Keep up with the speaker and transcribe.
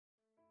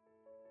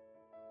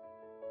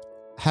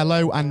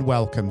Hello and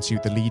welcome to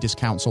the Leaders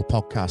Council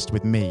podcast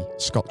with me,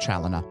 Scott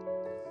Challoner.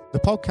 The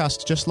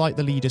podcast, just like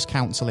the Leaders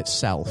Council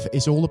itself,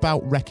 is all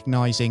about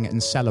recognising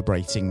and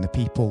celebrating the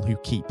people who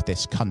keep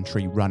this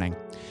country running.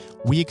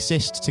 We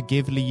exist to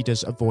give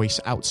leaders a voice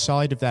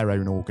outside of their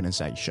own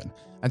organisation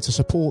and to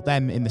support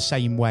them in the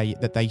same way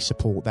that they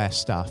support their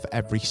staff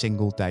every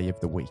single day of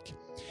the week.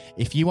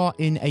 If you are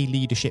in a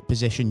leadership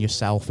position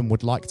yourself and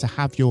would like to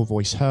have your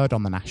voice heard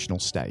on the national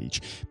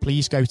stage,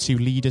 please go to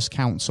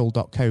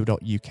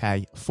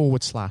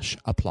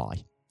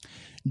leaderscouncil.co.uk/apply.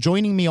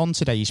 Joining me on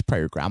today's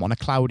programme on a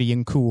cloudy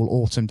and cool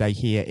autumn day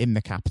here in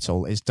the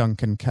capital is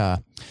Duncan Kerr.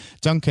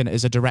 Duncan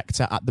is a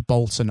director at the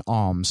Bolton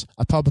Arms,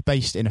 a pub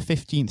based in a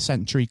 15th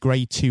century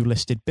Grade 2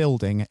 listed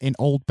building in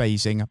Old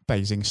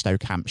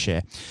Basingstoke,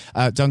 Hampshire.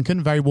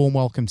 Duncan, very warm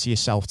welcome to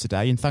yourself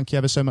today and thank you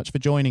ever so much for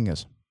joining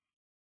us.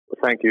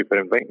 Thank you for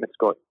inviting me,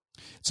 Scott.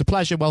 It's a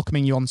pleasure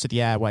welcoming you onto the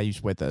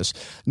airwaves with us.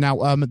 Now,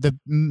 the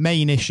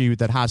main issue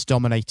that has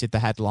dominated the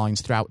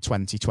headlines throughout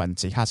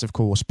 2020 has, of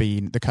course,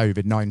 been the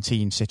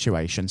COVID-19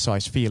 situation. So I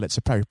feel it's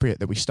appropriate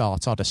that we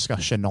start our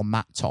discussion on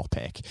that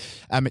topic.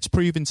 It's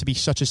proven to be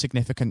such a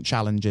significant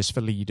challenge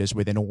for leaders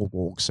within all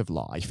walks of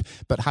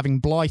life. But having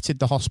blighted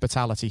the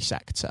hospitality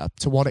sector,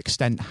 to what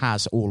extent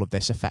has all of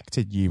this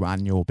affected you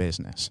and your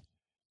business?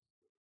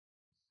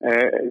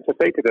 It's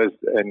affected us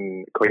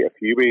in quite a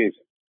few ways.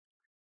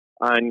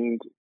 And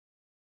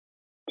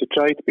to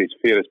try to be as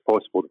fair as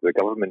possible to the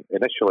government,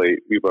 initially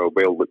we were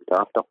well looked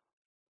after.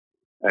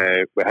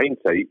 With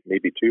hindsight,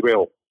 maybe too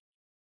well,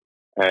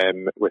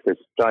 with the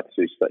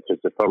strategies such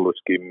as the furlough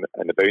scheme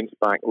and the bounce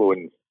back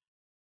loans,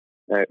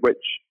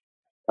 which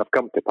have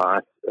come to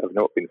pass, have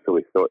not been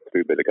fully thought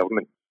through by the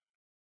government.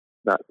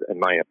 That's in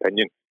my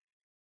opinion.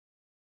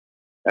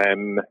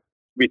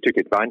 We took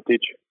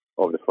advantage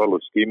of the furlough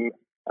scheme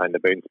and the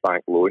bounce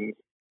back loans.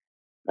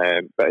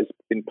 But it's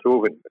been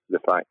proven the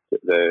fact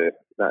that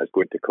that is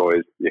going to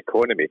cause the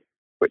economy,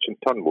 which in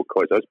turn will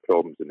cause us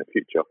problems in the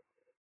future,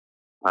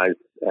 as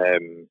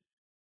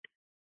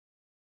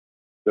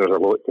there's a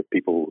lot of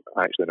people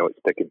actually not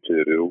sticking to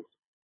the rules.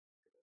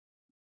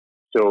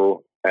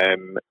 So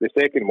the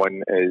second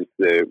one is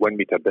the 1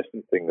 metre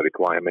distancing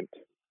requirement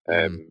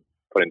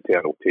for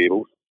internal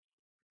tables.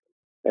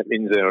 It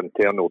means our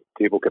internal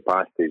table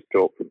capacity has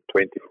dropped from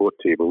 24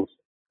 tables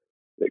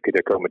that could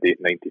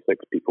accommodate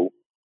 96 people,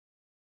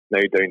 now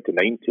down to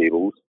 9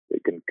 tables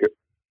that can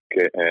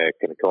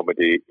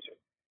accommodate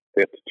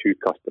 32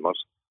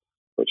 customers,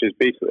 which is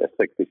basically a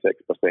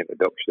 66%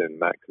 reduction in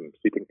maximum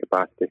seating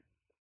capacity.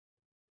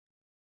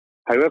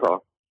 However,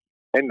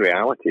 in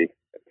reality,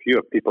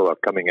 fewer people are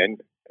coming in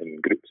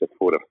groups of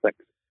 4 or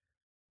 6,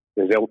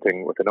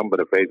 resulting with the number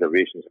of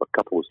reservations for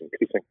couples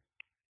increasing,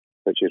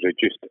 which has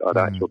reduced our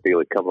actual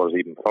daily covers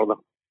even further.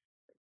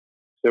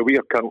 So we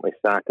are currently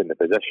sat in the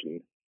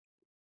position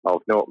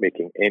of not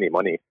making any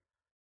money,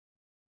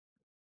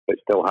 but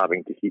still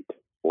having to heat,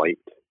 light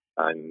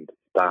and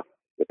staff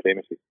the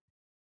premises,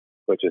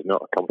 which is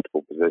not a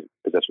comfortable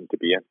position to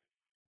be in.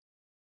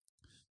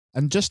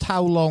 And just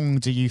how long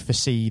do you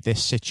foresee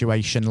this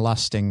situation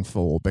lasting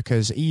for?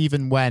 Because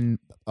even when,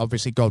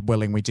 obviously, God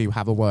willing, we do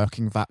have a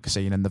working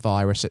vaccine and the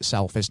virus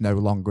itself is no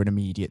longer an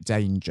immediate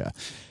danger,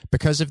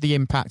 because of the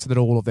impact that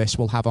all of this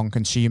will have on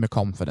consumer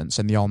confidence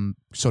and the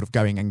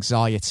ongoing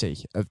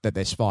anxiety that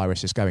this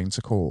virus is going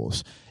to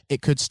cause,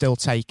 it could still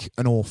take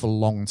an awful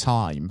long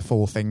time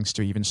for things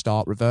to even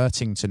start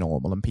reverting to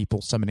normal and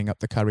people summoning up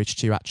the courage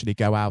to actually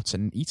go out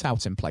and eat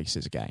out in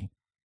places again.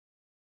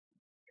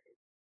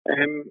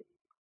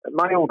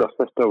 My older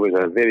sister was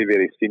a very,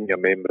 very senior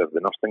member of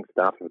the nursing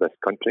staff of this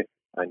country,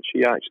 and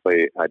she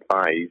actually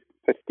advised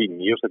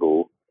 15 years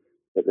ago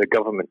that the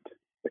current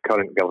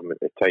government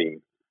at the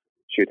time,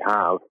 should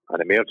have an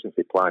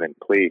emergency plan in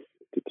place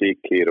to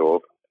take care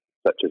of,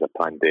 such as a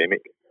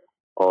pandemic,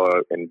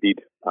 or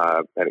indeed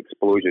an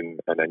explosion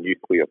in a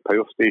nuclear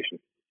power station,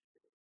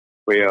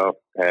 where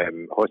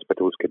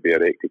hospitals could be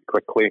erected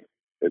quickly.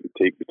 It would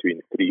take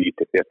between 3,000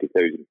 to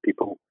 30,000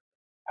 people.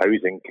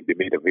 Housing could be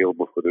made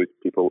available for those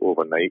people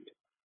overnight.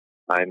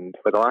 And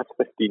for the last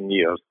 15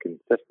 years,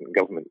 consistent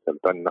governments have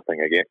done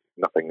nothing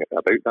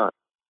about that.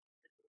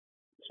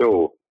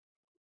 So,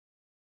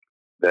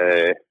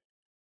 the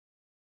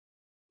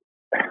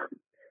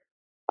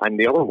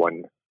other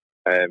point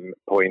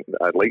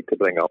that I'd like to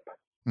bring up,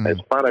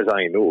 as far as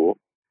I know,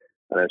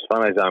 and as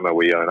far as I'm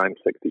aware, and I'm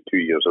 62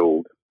 years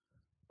old,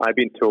 I've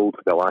been told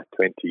for the last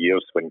 20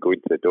 years when going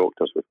to the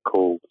doctors with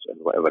colds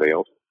and whatever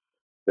else,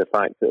 the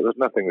fact that there's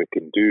nothing we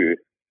can do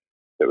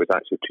that would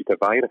actually treat a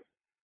virus.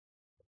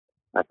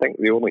 I think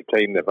the only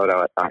time they've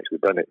ever actually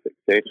done it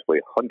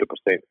successfully,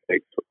 100%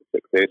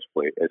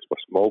 successfully, is for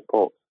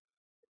smallpox.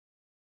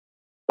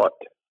 But,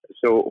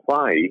 so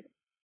why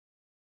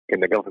can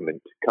the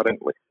government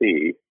currently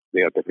say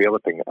they are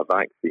developing a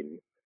vaccine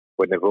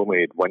when they've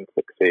only had one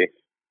success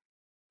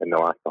in the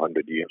last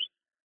 100 years?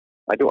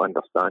 I don't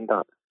understand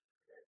that.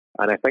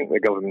 And I think the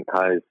government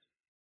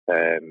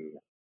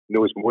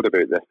knows more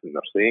about this than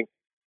they're saying.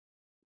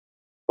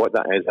 What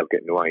that is, I've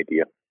got no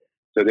idea.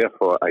 So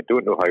therefore, I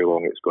don't know how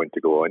long it's going to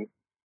go on.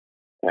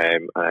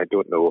 and I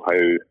don't know how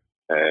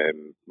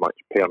much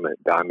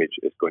permanent damage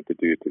it's going to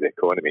do to the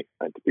economy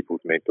and to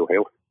people's mental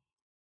health.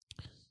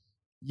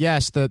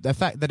 Yes, the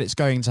effect that it's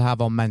going to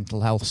have on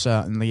mental health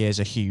certainly is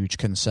a huge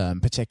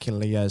concern,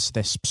 particularly as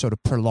this sort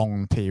of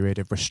prolonged period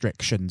of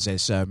restrictions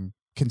is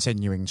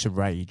continuing to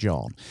rage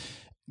on.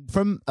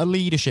 From a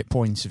leadership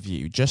point of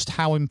view, just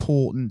how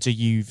important do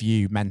you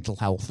view mental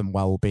health and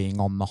well-being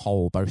on the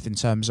whole, both in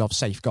terms of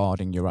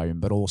safeguarding your own,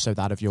 but also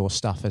that of your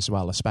staff as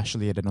well,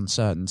 especially at an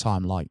uncertain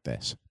time like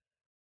this?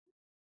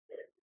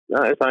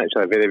 That is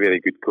actually a very, very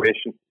good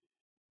question.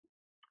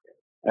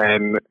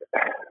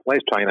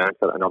 Let's try and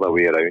answer it another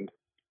way around.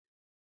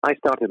 I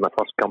started my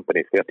first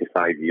company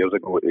 35 years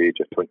ago at the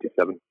age of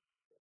 27,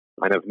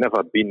 and I've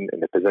never been in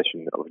the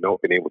position of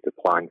not being able to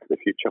plan for the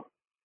future.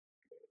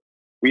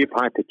 We've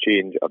had to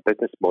change our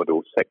business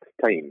model 6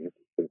 times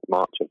since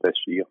March of this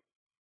year.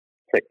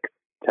 6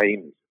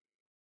 times.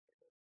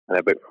 And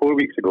about 4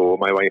 weeks ago,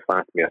 my wife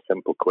asked me a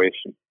simple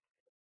question.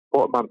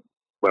 What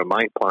were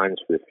my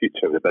plans for the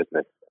future of the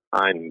business?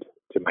 And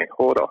to my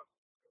horror,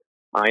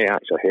 I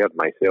actually heard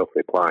myself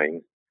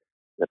replying,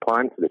 the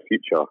plan for the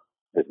future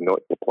is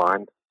not to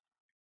plan,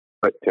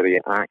 but to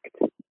react.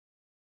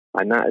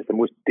 And that is the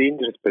most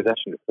dangerous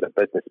position for a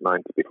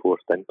businessman to be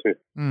forced into.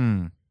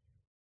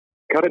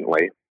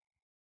 Currently,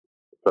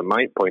 from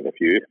my point of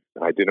view,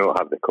 I do not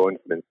have the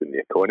confidence in the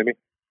economy,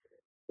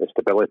 the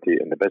stability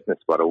in the business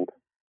world,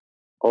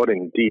 or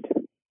indeed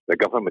the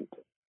government.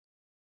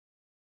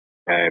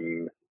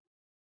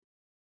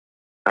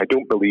 I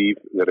don't believe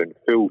they're in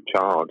full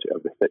charge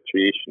of the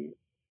situation,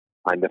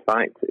 and the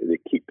fact that they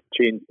keep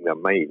changing their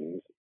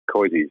minds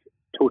causes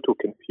total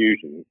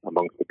confusion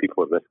amongst the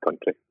people of this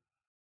country.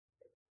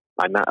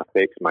 And that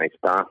affects my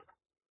staff.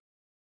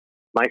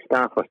 My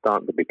staff are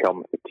starting to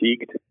become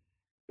fatigued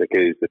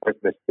because the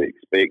business they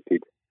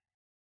expected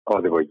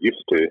or they were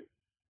used to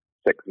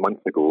 6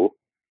 months ago,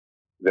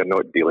 they're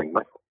not dealing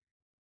with.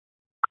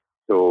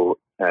 So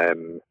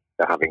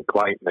they're having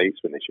quiet nights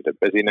when they should have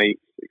busy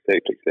nights,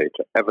 etc.,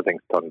 etc.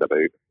 Everything's turned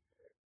about.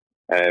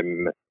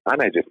 And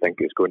I just think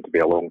it's going to be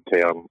a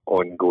long-term,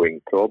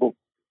 ongoing problem.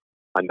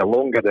 And the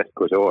longer this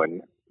goes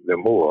on, the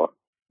more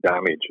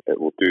damage it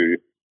will do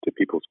to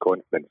people's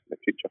confidence in the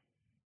future.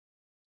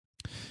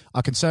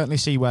 I can certainly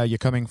see where you're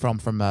coming from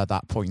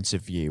that point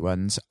of view,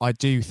 and I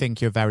do think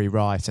you're very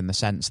right in the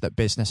sense that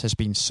business has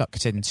been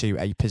sucked into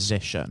a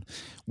position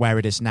where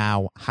it is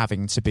now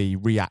having to be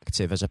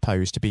reactive as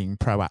opposed to being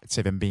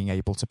proactive and being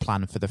able to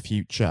plan for the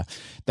future.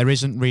 There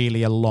isn't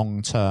really a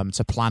long term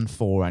to plan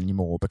for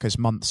anymore because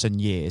months and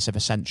years have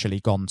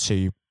essentially gone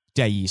to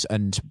days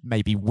and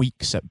maybe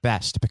weeks at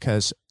best,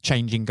 because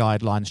changing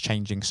guidelines,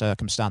 changing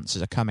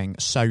circumstances are coming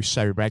so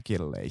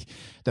regularly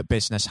that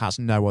business has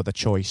no other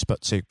choice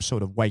but to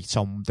sort of wait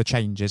on the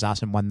changes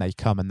as and when they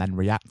come and then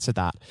react to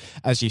that.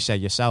 As you say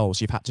yourselves,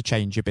 you've had to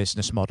change your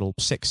business model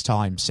 6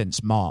 times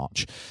since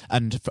March,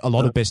 and a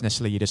lot of business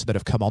leaders that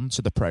have come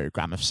onto the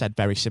programme have said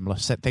very similar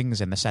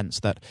things in the sense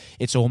that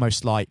it's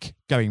almost like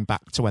going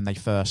back to when they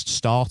first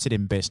started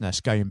in business,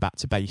 going back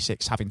to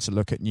basics, having to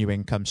look at new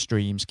income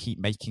streams, keep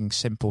making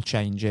simple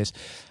changes,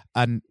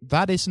 and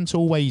that isn't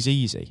always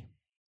easy.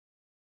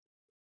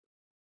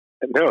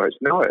 No, it's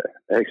not.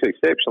 It's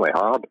exceptionally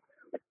hard.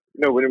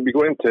 You know, when we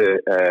go into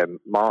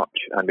March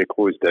and we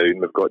close down,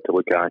 we've got to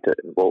look at it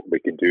and what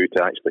we can do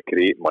to actually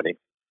create money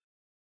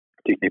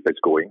to keep us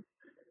going.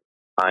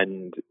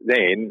 And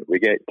then we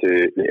get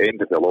to the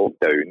end of the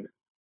lockdown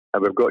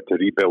and we've got to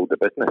rebuild the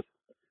business,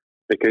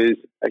 because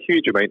a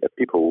huge amount of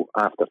people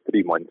after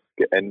 3 months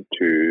get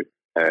into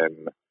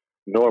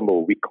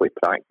normal weekly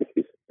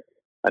practices.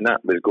 And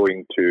that was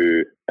going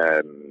to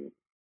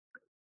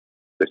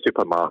the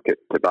supermarket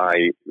to buy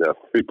their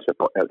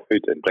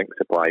food and drink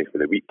supply for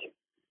the week,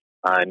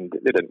 and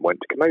they didn't want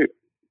to come out.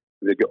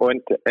 They got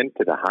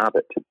into the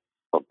habit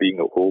of being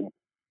at home.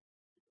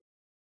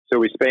 So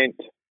we spent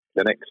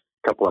the next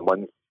couple of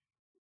months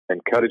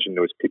encouraging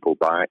those people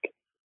back,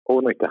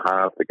 only to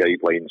have the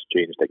guidelines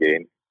changed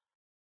again.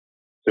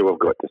 So we've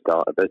got to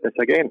start a business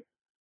again.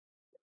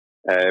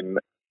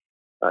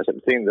 As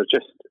I'm saying,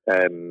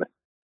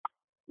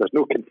 there's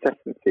no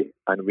consistency,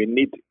 and we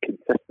need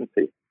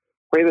consistency.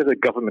 Whether the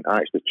government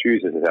actually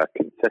chooses a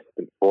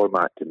consistent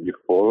format to move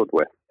forward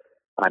with,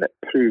 and it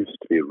proves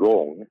to be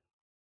wrong,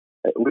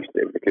 at least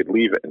if they could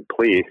leave it in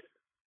place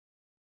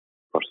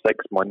for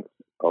 6 months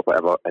or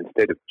whatever,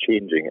 instead of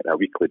changing it on a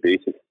weekly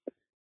basis.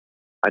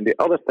 And the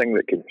other thing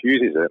that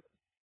confuses it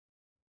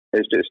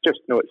is it's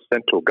just not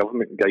central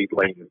government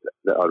guidelines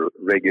that are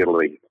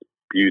regularly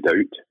spewed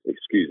out,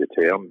 excuse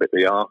the term, but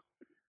they are.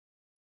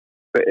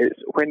 But it's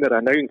when they're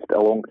announced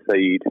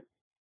alongside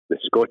the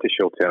Scottish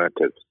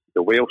alternatives,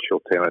 the Welsh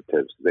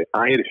alternatives, the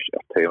Irish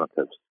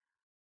alternatives,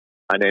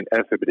 and then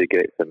everybody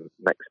gets them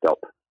mixed up.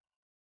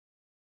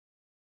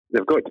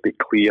 They've got to be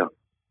clear.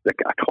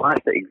 Like a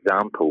classic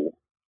example,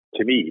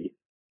 to me,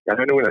 and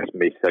I know this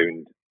may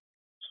sound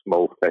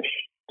small fish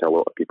to a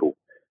lot of people,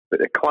 but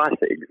the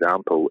classic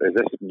example is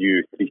this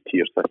new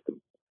 3-tier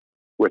system,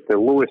 with the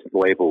lowest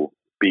level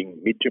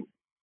being medium.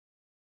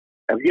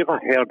 Have you ever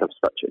heard of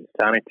such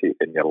insanity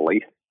in your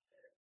life?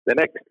 The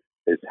next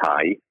is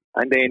high,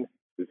 and then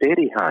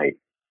very high.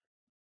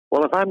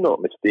 Well, if I'm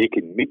not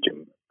mistaken,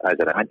 medium as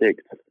an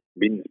adjective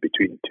means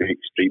between two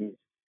extremes.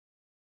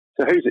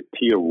 So how's it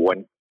tier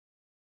 1?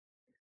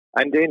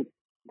 And then,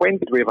 when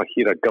did we ever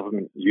hear a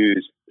government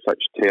use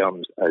such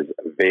terms as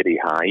very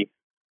high?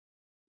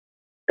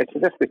 It's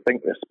as if they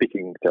think they're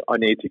speaking to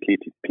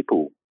uneducated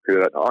people who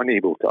are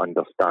unable to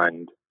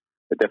understand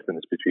the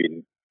difference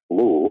between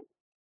low,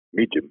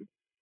 medium,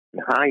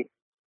 and high.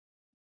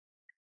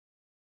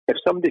 If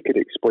somebody could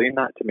explain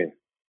that to me,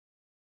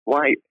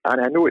 why,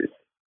 and I know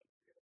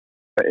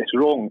it's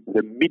wrong,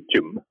 the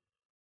medium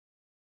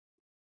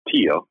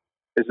tier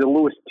is the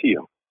lowest tier.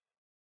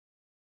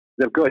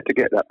 They've got to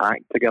get their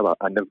act together,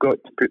 and they've got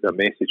to put their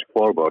message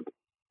forward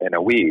in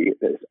a way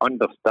that is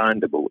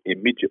understandable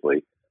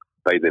immediately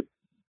by the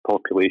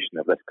population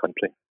of this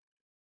country.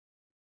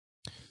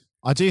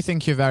 I do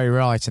think you're very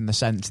right in the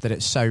sense that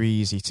it's so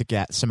easy to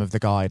get some of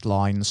the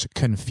guidelines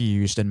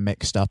confused and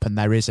mixed up, and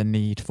there is a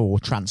need for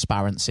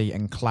transparency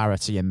and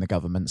clarity in the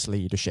government's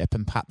leadership,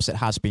 and perhaps it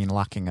has been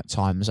lacking at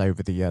times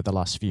over the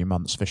last few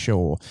months for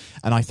sure.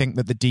 And I think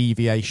that the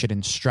deviation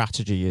in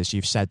strategy, as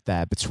you've said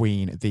there,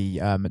 between the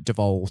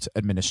devolved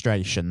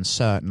administration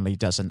certainly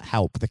doesn't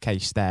help the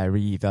case there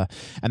either.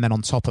 And then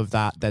on top of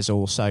that, there's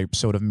also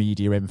sort of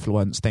media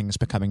influence, things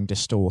becoming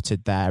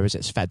distorted there as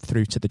it's fed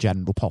through to the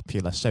general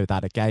populace. So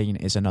that again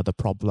is another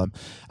problem,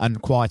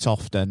 and quite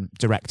often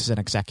directors and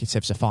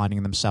executives are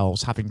finding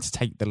themselves having to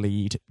take the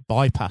lead,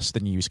 bypass the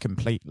news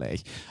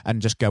completely,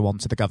 and just go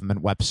onto the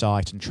government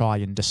website and try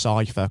and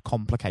decipher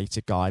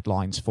complicated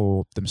guidelines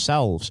for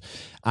themselves.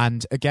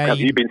 And again, have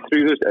you been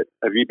through those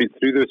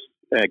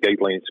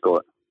guidelines,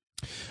 Scott?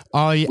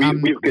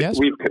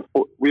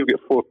 We've got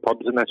 4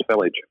 pubs in this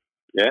village.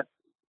 Yeah,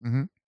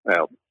 mm-hmm.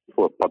 Well,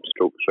 4 pub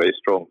strokes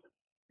restaurant,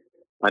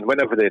 and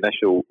whenever the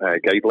initial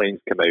guidelines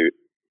come out,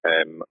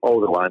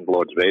 all the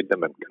landlords read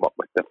them and come up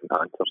with different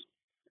answers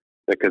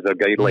because they're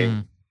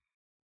guidelines.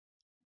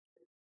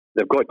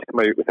 They've got to come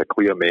out with a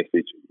clear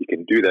message. You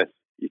can do this,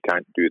 you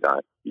can't do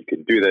that. You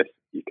can do this,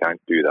 you can't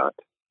do that.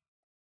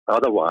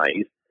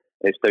 Otherwise,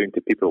 it's down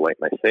to people like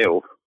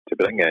myself to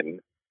bring in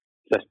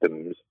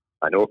systems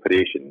and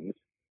operations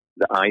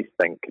that I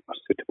think are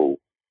suitable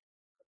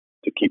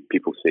to keep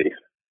people safe.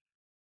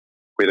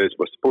 Whereas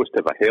we're supposed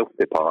to have a health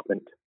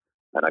department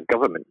and a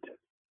government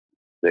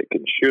that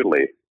can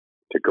surely,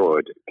 to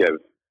God, give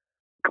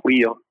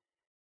clear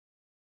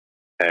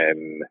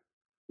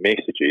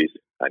messages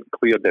and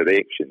clear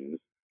directions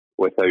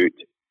without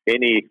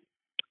any,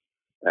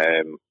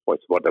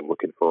 what's the word I'm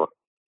looking for,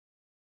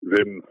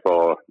 room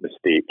for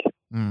mistake.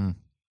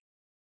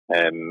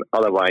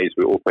 Otherwise,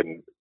 we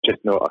open just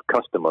not our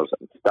customers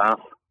and staff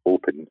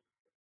open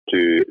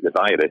to the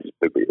virus,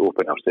 but we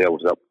open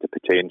ourselves up to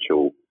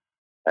potential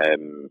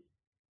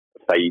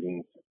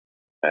fines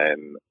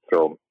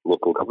from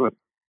local government.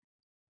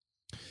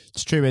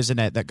 It's true, isn't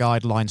it, that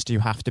guidelines do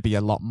have to be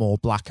a lot more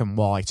black and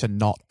white and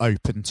not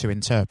open to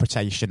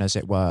interpretation, as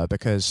it were,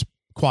 because,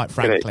 quite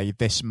frankly, Correct.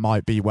 This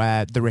might be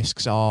where the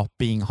risks are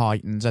being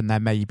heightened and there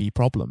may be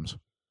problems.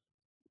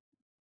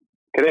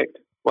 Correct,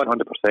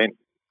 100%.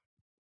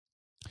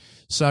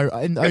 So,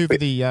 over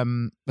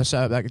the...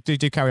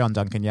 do carry on,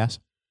 Duncan, yes?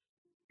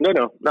 No,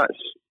 that's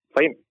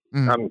fine.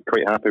 I'm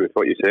quite happy with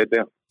what you said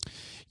there.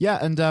 Yeah,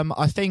 and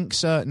I think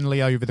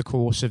certainly over the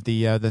course of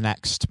the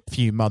next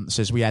few months,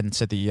 as we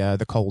enter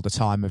the colder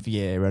time of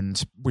year,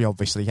 and we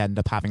obviously end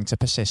up having to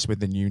persist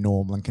with the new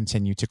normal and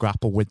continue to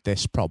grapple with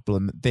this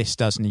problem, this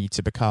does need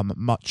to become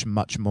much,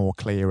 much more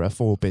clearer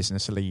for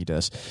business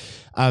leaders.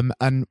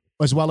 And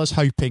as well as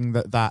hoping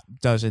that that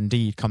does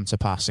indeed come to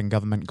pass and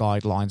government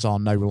guidelines are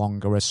no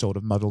longer as sort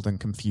of muddled and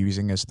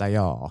confusing as they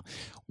are,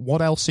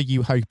 what else are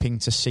you hoping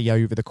to see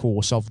over the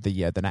course of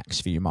the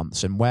next few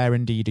months, and where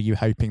indeed are you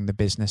hoping the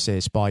business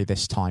is by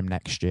this time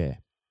next year?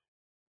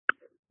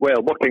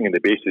 Well, working on the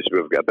basis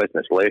we've got a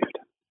business left,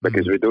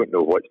 because we don't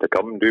know what's to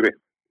come, do we?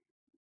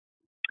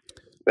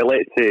 But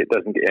let's say it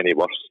doesn't get any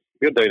worse.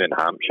 We're down in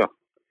Hampshire,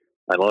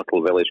 in a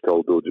little village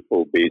called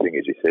Old Basing,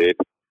 as you said,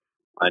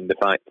 and the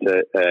fact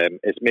that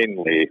it's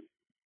mainly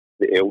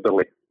the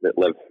elderly that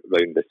live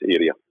around this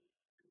area.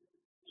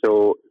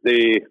 So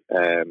they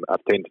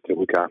have tended to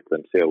look after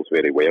themselves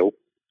very well.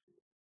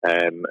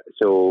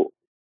 So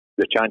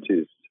the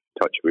chances,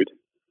 touch wood,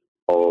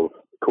 of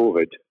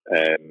COVID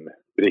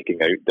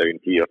breaking out down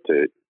here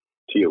to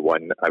tier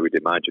 1, I would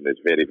imagine, is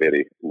very,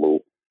 very low.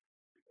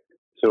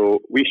 So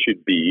we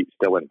should be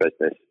still in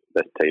business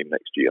this time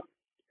next year.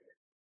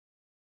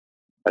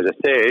 As I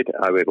said,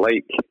 I would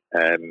like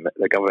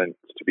the government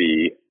to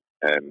be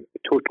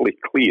totally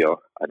clear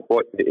on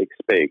what they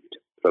expect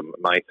from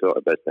my sort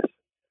of business,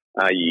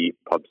 i.e.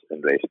 pubs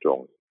and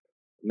restaurants.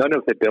 None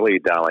of the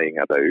dilly-dallying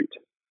about,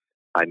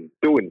 and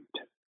don't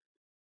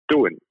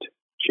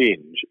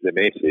change the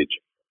message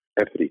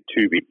every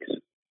 2 weeks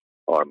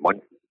or a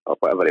month or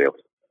whatever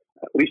else.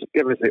 At least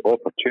give us the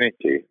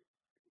opportunity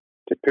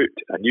to put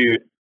a new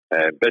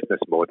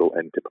business model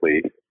into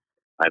place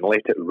and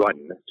let it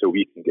run so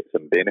we can get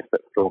some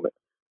benefit from it.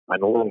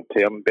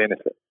 long-term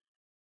benefit.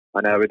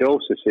 And I would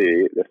also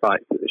say the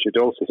fact that they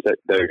should also sit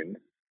down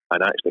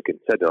and actually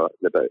consider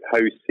about how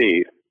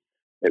safe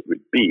it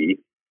would be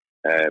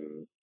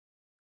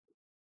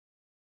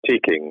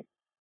taking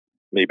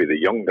maybe the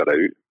younger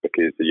out,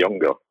 because the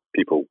younger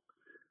people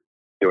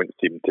don't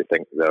seem to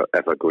think they're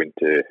ever going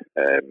to,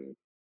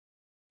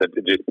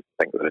 they just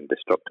think they're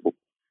indestructible.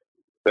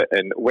 But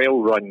in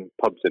well-run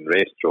pubs and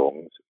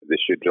restaurants, they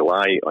should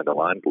rely on the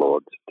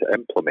landlords to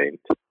implement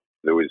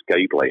those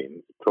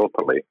guidelines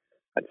properly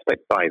and stick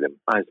by them,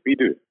 as we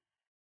do.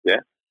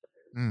 Yeah?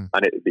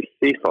 And it would be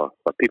safer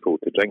for people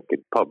to drink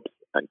in pubs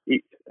and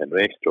eat in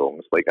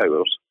restaurants like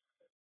ours,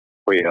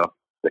 where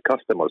the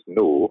customers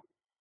know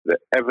that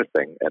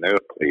everything in our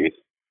place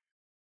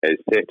is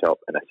set up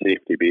on a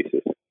safety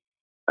basis,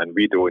 and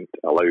we don't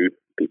allow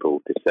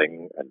people to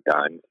sing and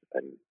dance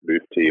and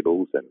move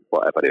tables and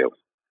whatever else.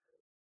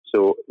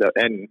 So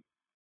they're in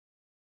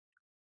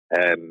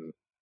an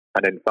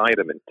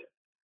environment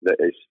that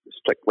is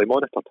strictly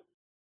monitored.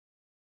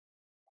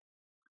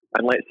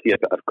 And let's see a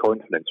bit of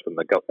confidence from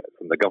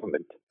the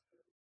government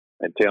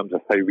in terms of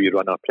how we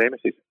run our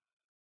premises.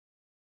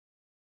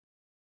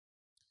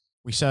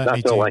 We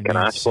certainly That's all do I can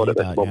need ask to for see at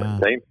this that,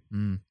 moment in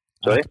time.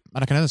 Sorry?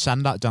 And I can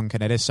understand that,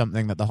 Duncan. It is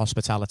something that the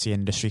hospitality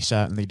industry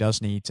certainly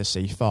does need to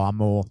see far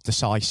more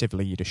decisive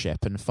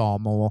leadership and far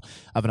more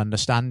of an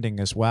understanding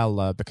as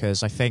well,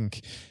 because I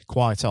think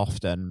quite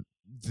often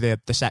the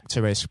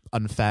sector is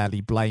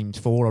unfairly blamed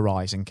for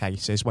arising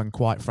cases when,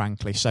 quite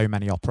frankly, so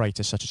many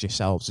operators such as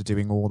yourselves are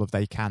doing all that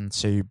they can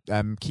to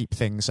keep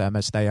things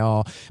as they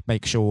are,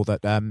 make sure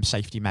that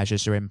safety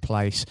measures are in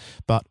place.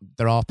 But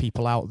there are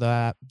people out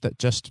there that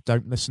just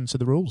don't listen to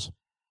the rules.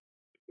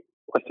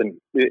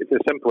 Listen, the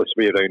simplest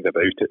way around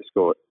about it,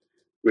 Scott,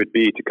 would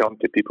be to come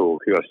to people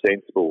who are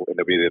sensible in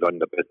the way they run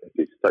their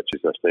businesses, such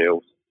as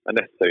ourselves. And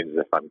this sounds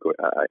as if I'm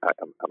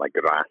a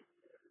grass,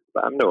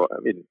 but I'm not.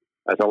 I mean,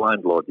 as a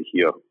landlord, you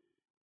hear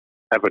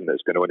everything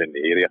that's going on in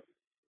the area.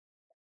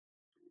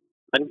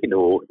 And you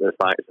know the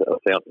fact that there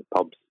are certain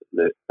pubs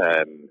that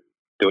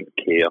don't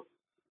care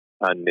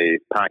and they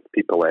pack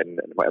people in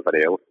and whatever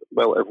else.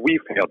 Well, if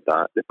we've heard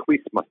that, the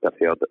police must have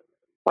heard it.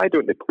 Why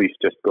don't the police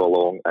just go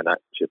along and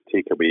actually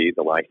take away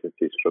the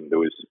licences from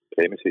those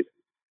premises?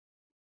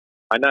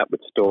 And that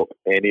would stop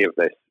any of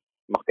this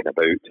mucking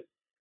about.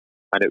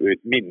 And it would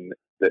mean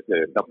that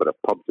the number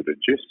of pubs would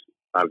reduce.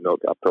 I've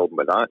not got a problem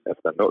with that. If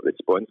they're not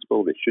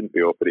responsible, they shouldn't be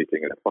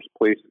operating in the first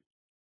place.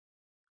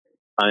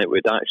 And it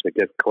would actually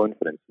give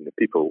confidence in the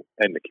people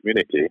in the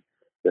community,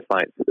 the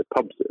fact that the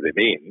pubs that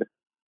remain,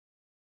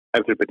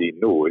 everybody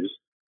knows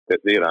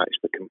that they're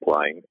actually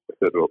complying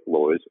with the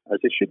laws as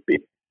they should be.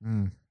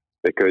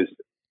 Because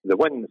the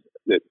ones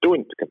that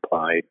don't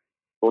comply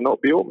will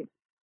not be open.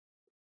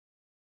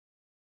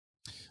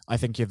 I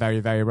think you're very,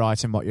 very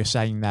right in what you're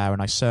saying there,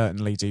 and I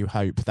certainly do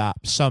hope that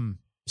some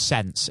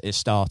sense is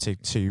starting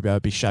to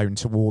be shown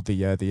toward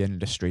the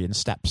industry, and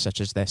steps such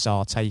as this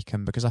are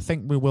taken, because I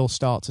think we will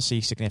start to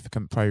see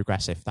significant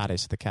progress if that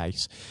is the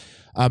case.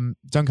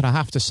 Duncan, I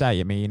have to say,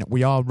 I mean,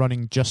 we are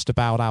running just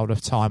about out of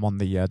time on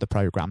the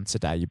programme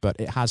today, but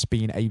it has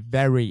been a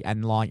very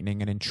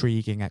enlightening and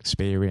intriguing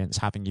experience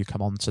having you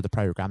come onto the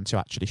programme to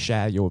actually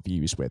share your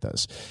views with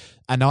us.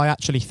 And I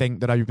actually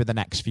think that over the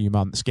next few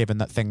months, given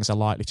that things are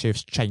likely to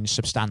have changed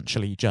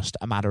substantially just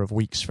a matter of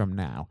weeks from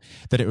now,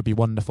 that it would be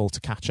wonderful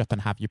to catch up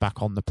and have you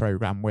back on the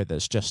programme with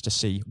us just to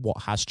see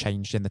what has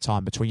changed in the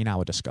time between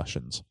our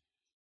discussions.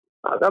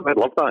 I would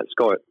love that,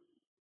 Scott.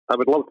 I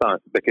would love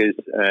that, because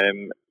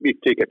we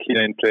take a keen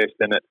interest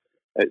in it.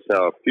 It's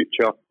our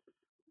future,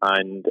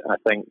 and I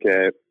think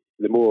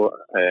the more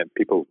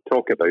people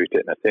talk about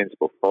it in a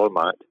sensible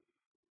format,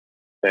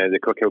 the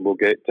quicker we'll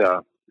get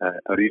a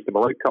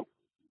reasonable outcome.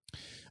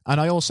 And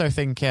I also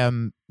think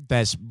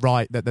there's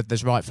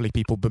rightfully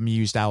people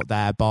bemused out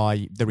there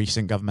by the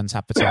recent government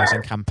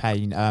advertising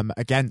campaign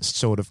against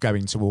sort of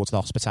going towards the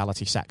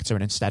hospitality sector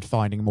and instead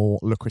finding more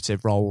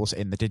lucrative roles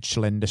in the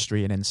digital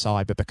industry and in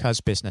cyber, because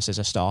businesses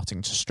are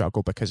starting to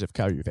struggle because of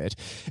COVID.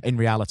 In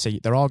reality,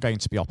 there are going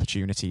to be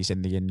opportunities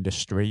in the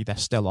industry. There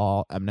still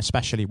are,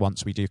 especially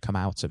once we do come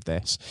out of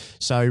this.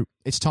 So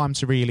it's time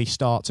to really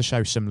start to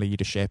show some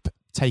leadership,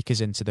 take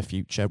us into the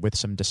future with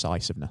some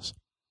decisiveness.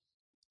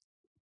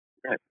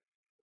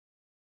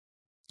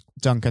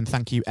 Duncan,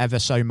 thank you ever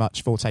so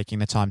much for taking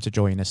the time to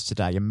join us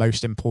today. And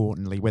most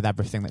importantly, with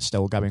everything that's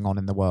still going on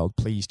in the world,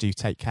 please do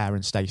take care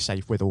and stay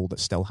safe with all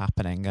that's still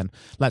happening. And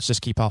let's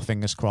just keep our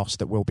fingers crossed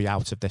that we'll be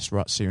out of this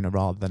rut sooner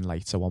rather than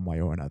later, one way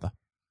or another.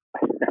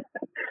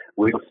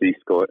 We'll see,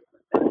 Scott.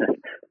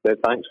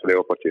 Thanks for the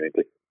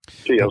opportunity.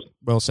 Cheers.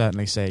 We'll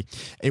certainly see.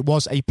 It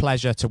was a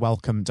pleasure to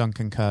welcome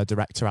Duncan Kerr,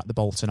 Director at the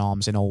Bolton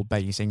Arms in Old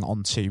Basing,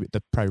 onto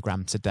the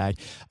programme today.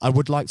 I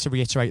would like to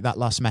reiterate that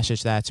last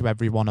message there to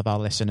every one of our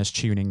listeners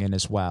tuning in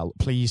as well.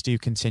 Please do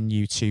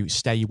continue to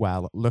stay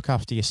well, look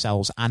after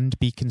yourselves and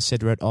be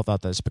considerate of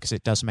others, because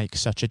it does make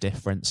such a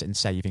difference in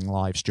saving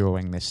lives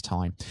during this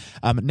time.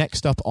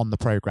 Next up on the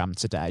programme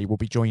today, we'll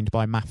be joined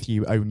by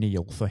Matthew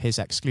O'Neill for his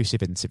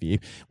exclusive interview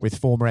with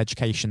former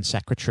Education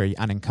Secretary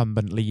and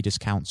incumbent Leaders'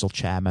 Council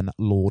Chairman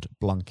Lord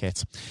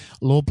Blunkett.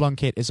 Lord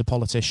Blunkett is a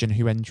politician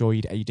who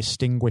enjoyed a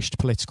distinguished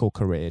political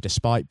career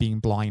despite being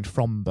blind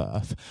from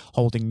birth,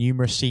 holding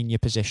numerous senior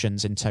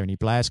positions in Tony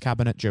Blair's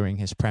cabinet during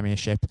his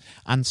premiership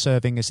and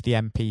serving as the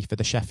MP for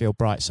the Sheffield,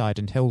 Brightside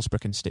and Hillsborough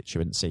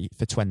constituency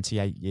for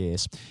 28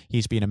 years.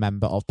 He's been a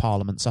member of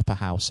Parliament's Upper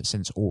House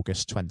since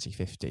August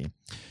 2015.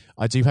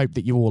 I do hope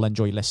that you all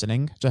enjoy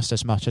listening just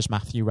as much as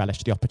Matthew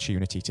relished the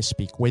opportunity to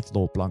speak with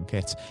Lord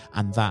Blunkett,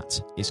 and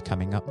that is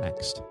coming up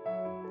next.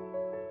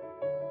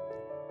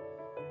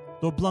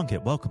 Lord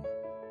Blunkett, welcome.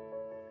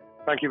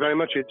 Thank you very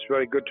much. It's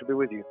very good to be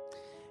with you.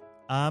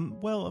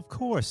 Well, of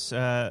course,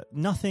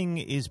 nothing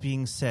is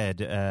being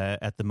said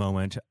at the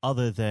moment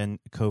other than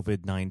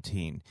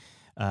COVID-19,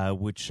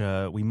 which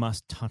we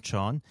must touch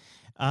on.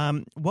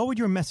 What would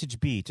your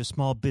message be to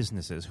small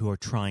businesses who are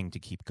trying to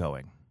keep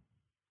going?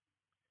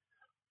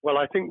 Well,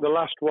 I think the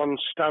last ones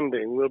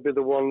standing will be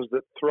the ones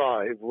that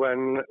thrive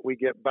when we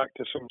get back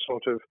to some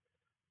sort of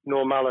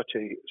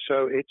normality.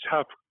 So it's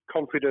have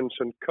confidence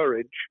and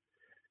courage.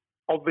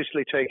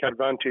 Obviously take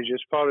advantage as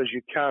far as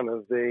you can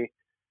of the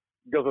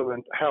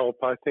government help.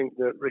 I think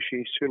that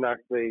Rishi Sunak,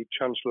 the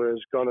Chancellor, has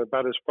gone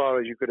about as far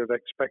as you could have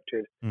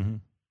expected in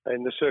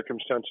the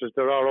circumstances.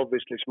 There are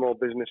obviously small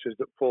businesses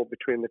that fall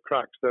between the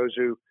cracks. Those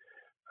who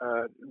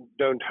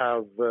don't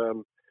have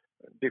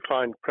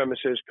defined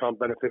premises can't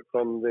benefit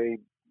from the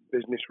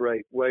business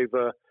rate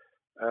waiver,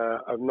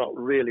 have not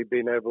really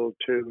been able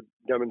to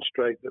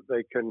demonstrate that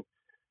they can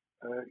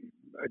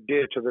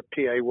adhere to the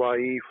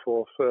PAYE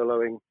for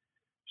furloughing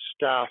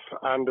staff,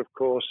 and of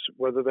course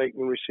whether they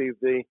can receive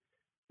the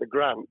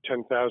grant,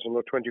 10,000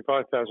 or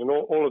 25,000.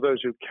 All of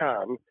those who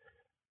can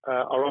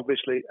are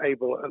obviously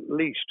able at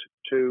least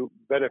to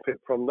benefit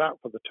from that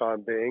for the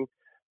time being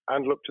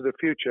and look to the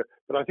future.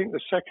 But I think the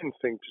second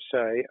thing to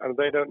say, and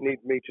they don't need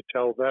me to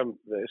tell them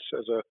this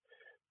as a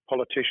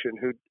politician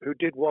who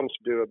did once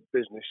do a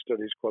business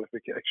studies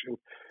qualification,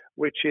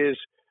 which is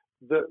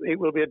that it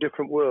will be a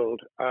different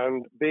world,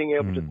 and being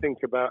able to think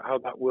about how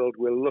that world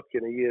will look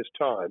in a year's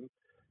time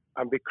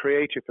and be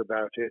creative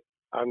about it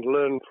and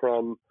learn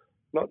from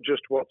not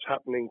just what's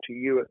happening to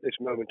you at this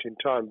moment in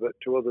time, but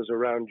to others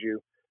around you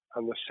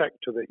and the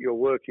sector that you're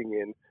working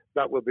in,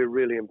 that will be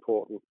really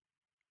important.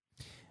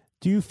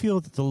 Do you feel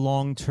that the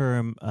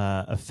long-term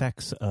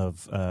effects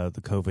of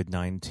the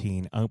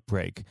COVID-19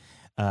 outbreak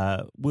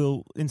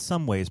will in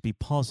some ways be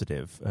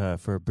positive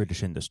for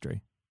British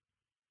industry?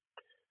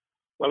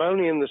 Well,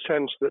 only in the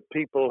sense that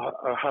people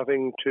are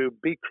having to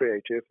be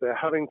creative, they're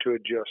having to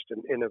adjust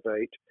and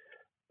innovate.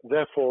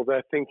 Therefore,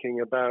 they're thinking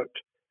about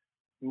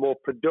more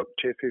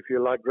productive, if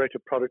you like, greater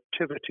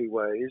productivity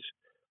ways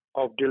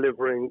of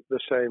delivering the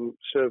same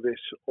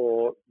service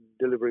or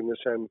delivering the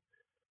same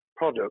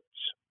products.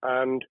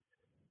 And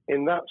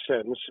in that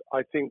sense,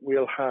 I think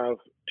we'll have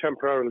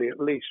temporarily at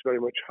least very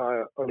much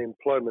higher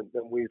unemployment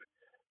than we've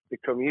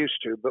become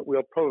used to, but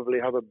we'll probably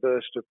have a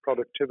burst of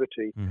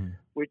productivity,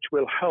 which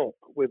will help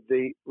with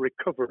the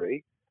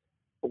recovery.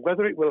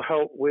 Whether it will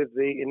help with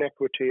the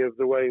inequity of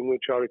the way in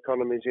which our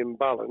economy is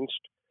imbalanced,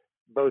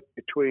 both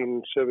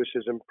between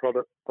services and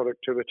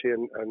productivity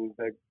and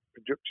the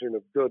production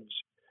of goods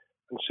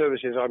and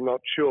services, I'm not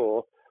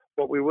sure.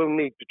 What we will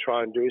need to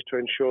try and do is to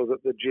ensure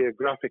that the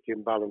geographic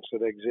imbalance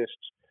that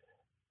exists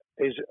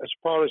is, as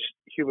far as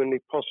humanly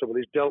possible,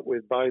 is dealt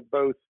with by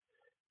both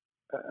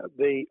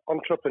the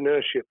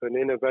entrepreneurship and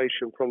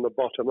innovation from the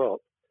bottom up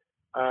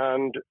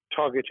and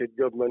targeted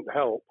government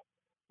help,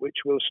 which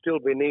will still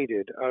be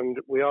needed. And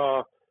we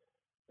are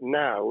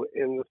now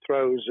in the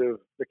throes of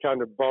the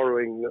kind of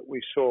borrowing that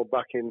we saw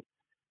back in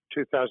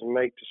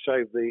 2008 to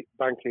save the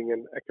banking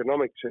and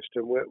economic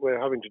system.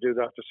 We're having to do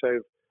that to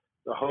save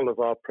the whole of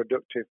our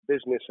productive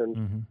business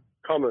and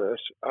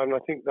commerce, and I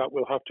think that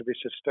will have to be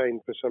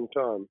sustained for some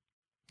time.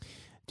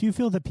 Do you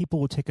feel that people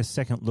will take a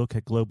second look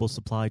at global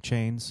supply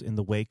chains in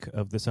the wake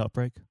of this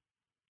outbreak?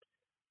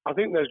 I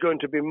think there's going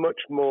to be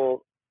much more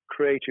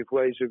creative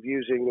ways of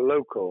using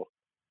local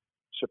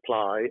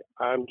supply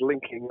and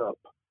linking up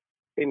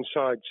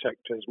inside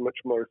sectors much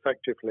more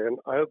effectively. And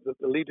I hope that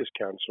the Leaders'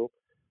 Council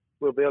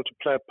will be able to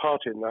play a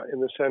part in that,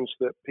 in the sense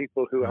that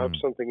people who have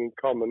something in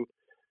common,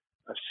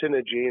 a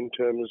synergy in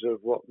terms of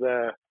what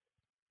they're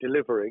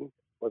delivering,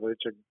 whether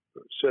it's a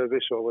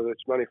service or whether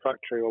it's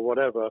manufacturing or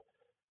whatever,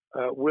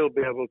 will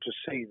be able to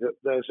see that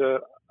there's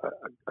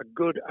a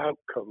good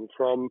outcome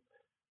from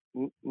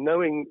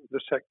knowing the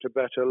sector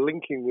better,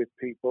 linking with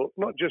people,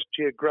 not just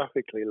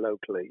geographically,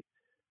 locally,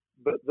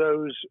 but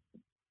those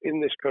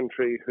in this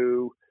country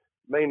who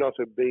may not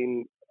have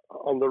been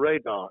on the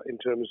radar in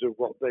terms of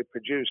what they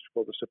produced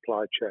for the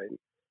supply chain.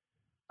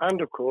 And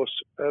of course,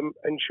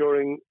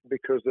 ensuring,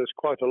 because there's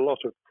quite a lot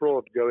of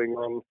fraud going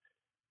on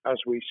as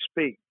we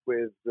speak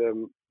with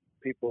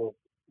people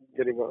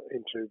getting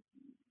into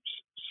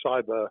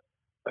cyber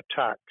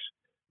attacks,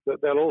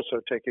 that they'll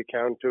also take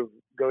account of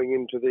going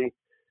into the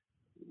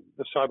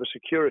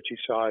cybersecurity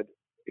side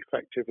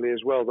effectively as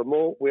well. The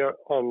more we are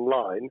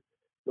online,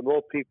 the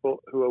more people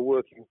who are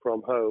working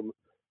from home,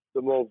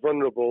 the more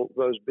vulnerable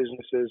those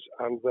businesses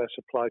and their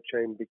supply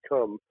chain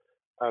become.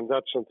 And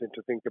that's something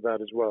to think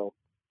about as well.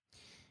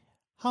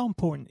 How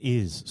important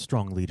is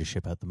strong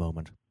leadership at the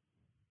moment?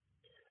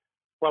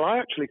 Well, I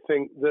actually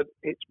think that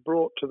it's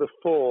brought to the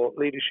fore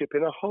leadership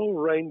in a whole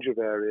range of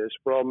areas,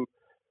 from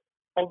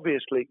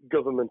obviously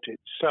government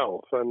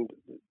itself, and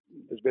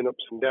there's been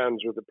ups and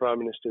downs with the Prime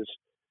Minister's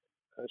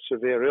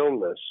severe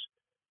illness,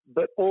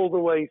 but all the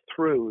way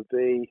through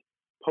the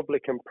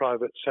public and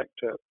private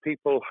sector,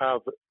 people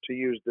have, to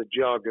use the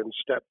jargon,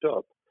 stepped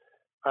up,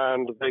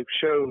 and they've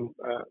shown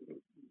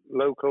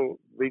local,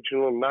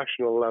 regional,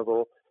 national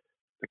level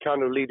the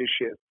kind of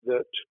leadership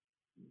that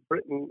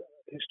Britain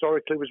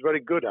historically was very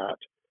good at.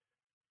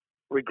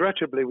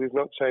 Regrettably, we've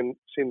not seen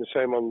the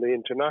same on the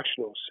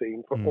international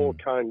scene for all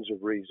kinds of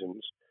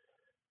reasons,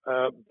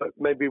 but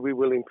maybe we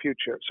will in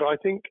future. So I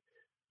think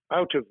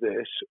out of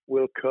this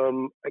will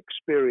come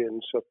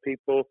experience of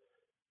people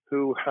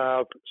who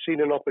have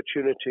seen an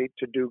opportunity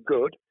to do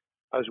good,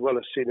 as well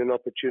as seen an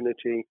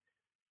opportunity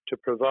to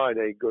provide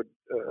a good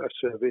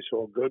service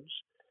or goods,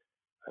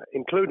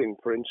 including,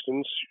 for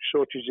instance,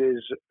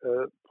 shortages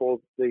for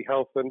the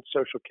health and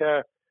social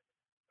care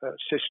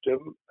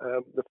system,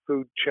 the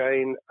food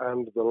chain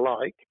and the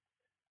like,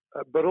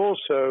 but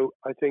also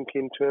I think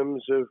in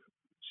terms of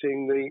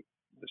seeing the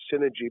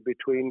synergy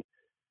between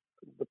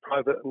the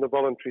private and the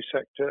voluntary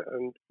sector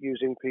and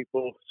using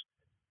people's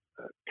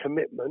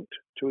commitment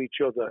to each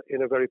other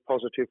in a very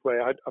positive way.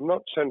 I'm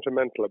not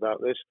sentimental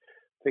about this.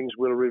 Things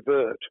will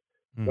revert.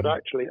 But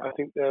actually, I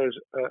think there's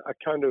a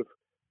kind of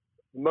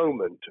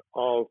moment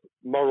of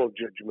moral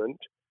judgment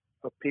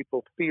of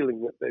people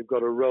feeling that they've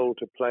got a role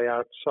to play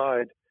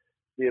outside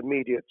the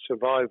immediate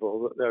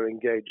survival that they're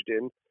engaged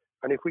in.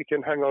 And if we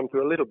can hang on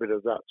to a little bit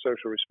of that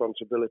social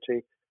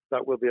responsibility,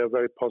 that will be a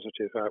very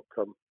positive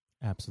outcome.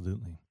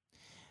 Absolutely.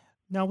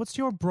 Now, what's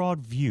your broad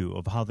view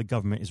of how the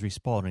government is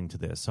responding to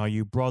this? Are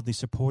you broadly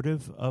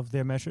supportive of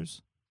their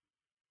measures?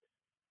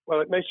 Well,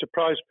 it may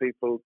surprise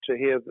people to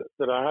hear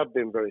that I have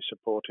been very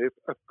supportive.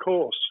 Of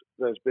course,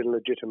 there's been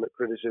legitimate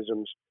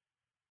criticisms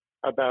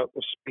about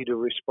the speed of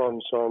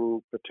response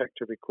on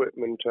protective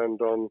equipment and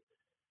on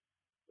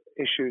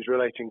issues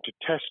relating to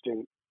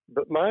testing.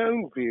 But my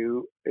own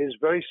view is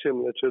very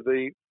similar to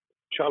the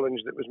challenge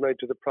that was made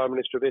to the Prime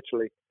Minister of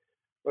Italy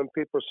when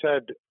people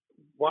said,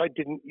 why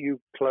didn't you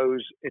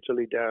close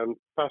Italy down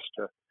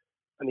faster?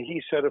 And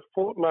he said, a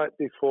fortnight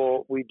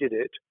before we did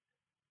it,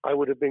 I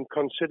would have been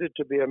considered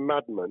to be a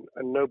madman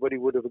and nobody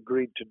would have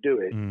agreed to do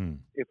it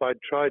if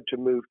I'd tried to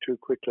move too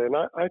quickly. And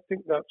I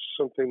think that's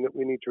something that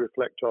we need to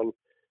reflect on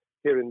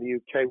here in the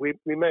UK.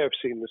 We may have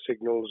seen the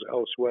signals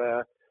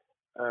elsewhere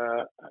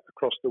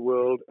across the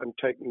world and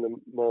taken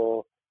them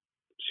more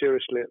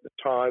seriously at the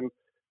time.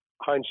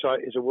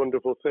 Hindsight is a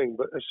wonderful thing,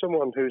 but as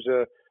someone who's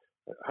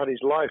had his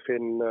life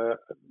in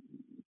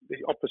the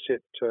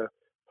opposite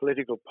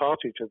political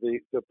party to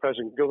the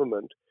present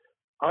government,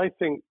 I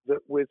think that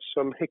with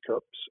some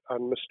hiccups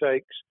and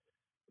mistakes,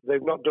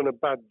 they've not done a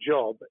bad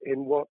job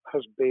in what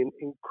has been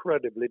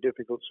incredibly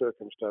difficult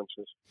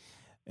circumstances.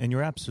 And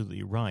you're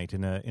absolutely right.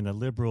 In a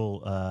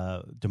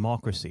liberal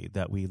democracy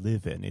that we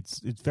live in, it's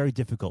very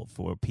difficult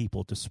for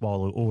people to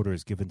swallow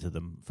orders given to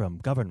them from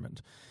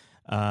government.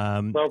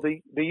 Well,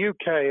 the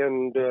UK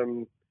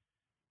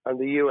and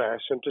the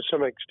US, and to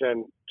some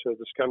extent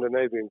the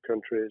Scandinavian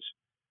countries,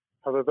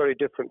 have a very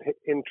different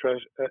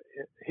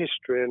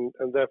history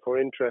and therefore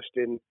interest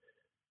in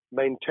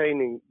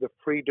maintaining the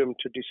freedom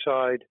to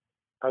decide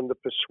and the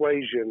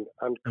persuasion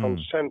and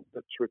consent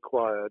that's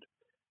required.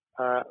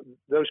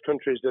 Those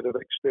countries that have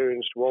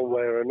experienced one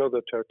way or another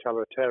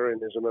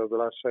totalitarianism over the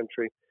last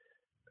century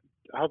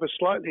have a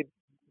slightly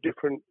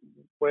different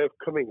way of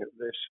coming at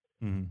this.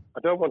 I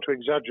don't want to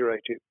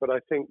exaggerate it, but I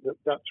think that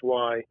that's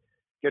why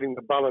getting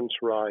the balance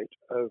right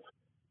of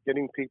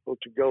getting people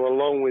to go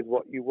along with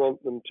what you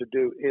want them to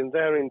do in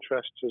their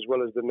interests as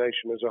well as the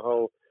nation as a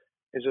whole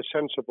is a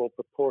sensible,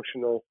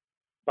 proportional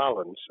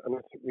balance. And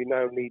I think we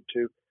now need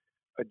to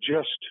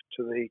adjust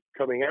to the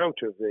coming out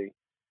of the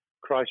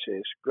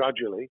crisis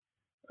gradually,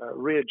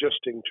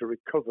 readjusting to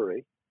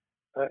recovery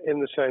in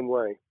the same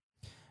way.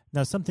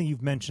 Now, something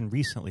you've mentioned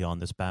recently on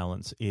this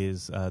balance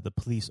is the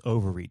police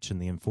overreach in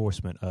the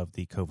enforcement of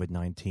the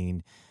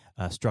COVID-19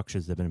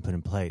 structures that have been put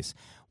in place.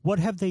 What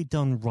have they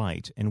done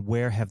right, and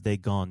where have they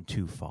gone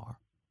too far?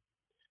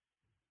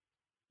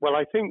 Well,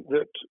 I think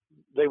that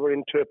they were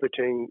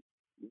interpreting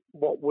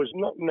what was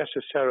not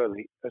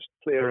necessarily as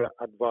clear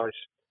advice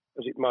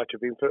as it might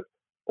have been for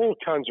all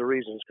kinds of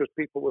reasons, because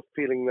people were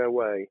feeling their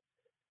way.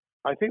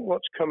 I think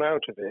what's come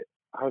out of it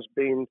has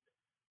been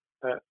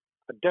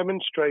a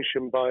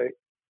demonstration by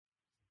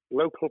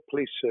local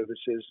police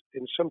services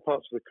in some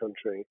parts of the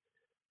country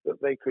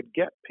that they could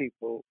get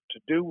people to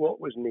do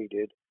what was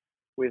needed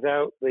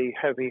without the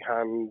heavy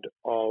hand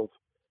of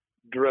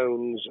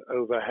drones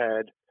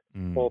overhead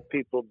or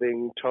people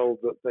being told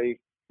that they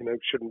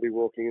shouldn't be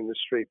walking in the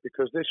street,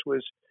 because this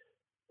was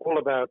all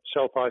about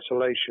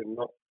self-isolation,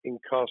 not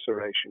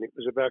incarceration. It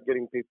was about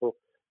getting people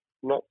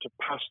not to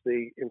pass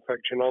the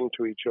infection on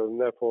to each other and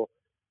therefore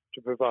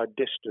to provide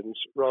distance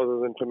rather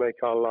than to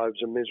make our lives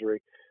a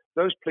misery.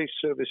 Those police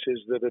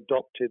services that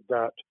adopted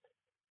that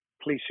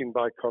policing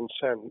by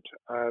consent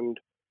and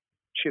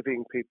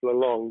chivying people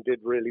along did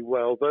really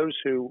well. Those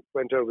who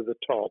went over the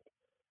top,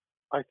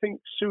 I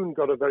think, soon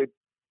got a very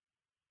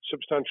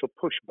substantial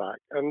pushback.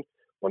 And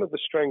one of the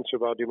strengths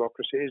of our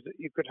democracy is that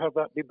you could have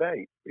that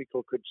debate.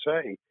 People could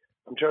say,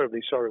 I'm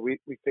terribly sorry, we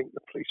think the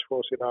police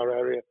force in our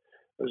area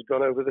has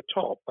gone over the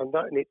top. And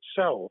that in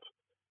itself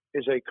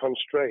is a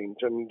constraint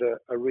and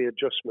a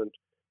readjustment.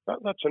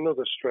 That's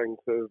another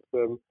strength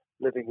of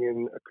living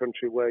in a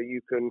country where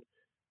you can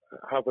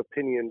have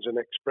opinions and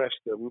express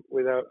them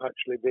without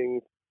actually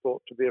being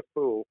thought to be a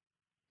fool.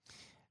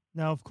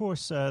 Now, of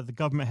course, the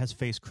government has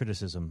faced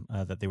criticism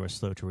that they were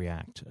slow to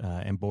react,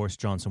 and Boris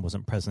Johnson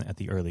wasn't present at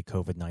the early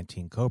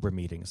COVID-19 COBRA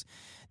meetings.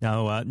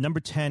 Now, Number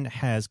 10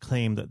 has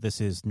claimed that this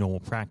is normal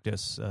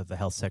practice. The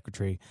health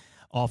secretary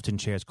often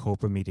chairs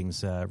COBRA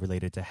meetings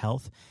related to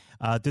health.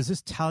 Does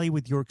this tally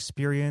with your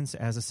experience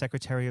as a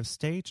Secretary of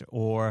State,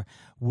 or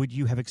would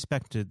you have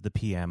expected the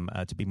PM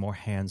to be more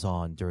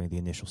hands-on during the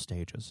initial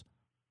stages?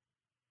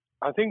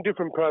 I think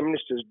different prime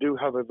ministers do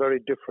have a very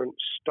different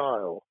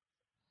style.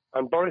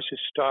 And Boris's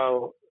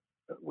style,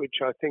 which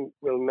I think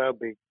will now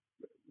be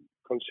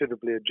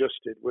considerably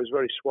adjusted, was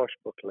very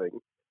swashbuckling.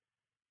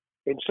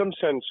 In some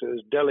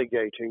senses,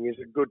 delegating is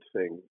a good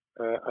thing,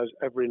 as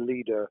every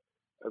leader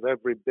of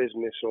every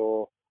business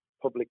or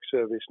public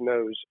service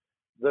knows.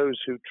 Those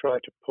who try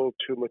to pull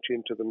too much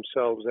into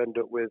themselves end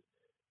up with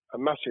a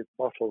massive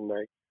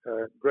bottleneck,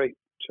 great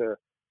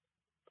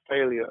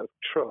failure of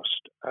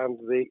trust, and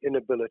the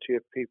inability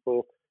of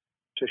people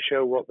to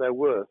show what they're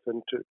worth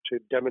and to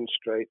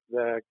demonstrate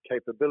their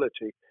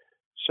capability.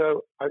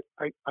 So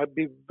I'd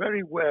be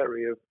very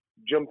wary of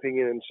jumping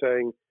in and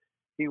saying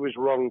he was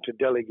wrong to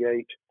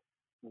delegate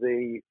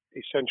the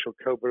essential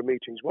COBRA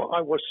meetings. What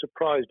I was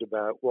surprised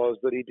about was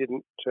that he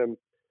didn't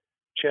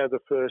chair the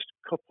first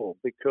couple,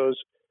 because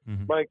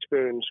my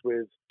experience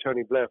with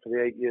Tony Blair for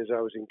the 8 years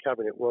I was in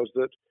Cabinet was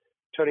that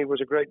Tony was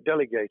a great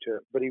delegator,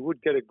 but he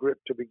would get a grip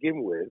to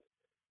begin with,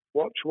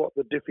 watch what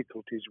the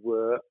difficulties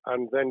were,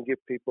 and then give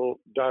people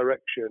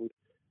direction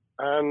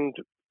and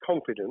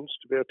confidence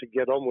to be able to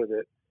get on with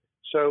it.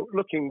 So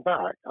looking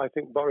back, I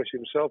think Boris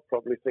himself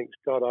probably thinks,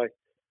 God, I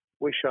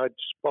wish I'd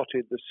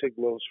spotted the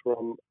signals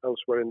from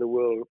elsewhere in the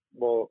world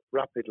more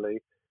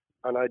rapidly,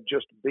 and I'd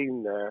just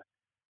been there.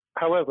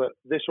 However,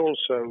 this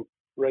also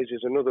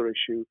raises another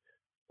issue.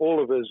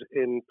 All of us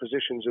in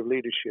positions of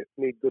leadership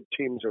need good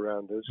teams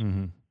around us.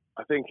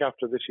 I think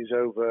after this is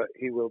over,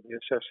 he will be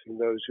assessing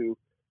those who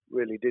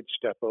really did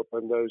step up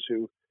and those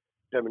who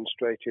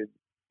demonstrated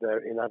their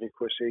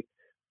inadequacy.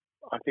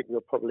 I think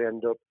we'll probably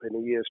end up in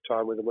a year's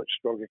time with a much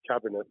stronger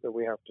cabinet than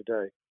we have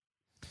today.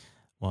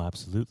 Well,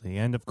 absolutely.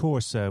 And of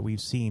course,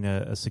 we've seen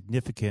a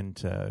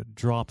significant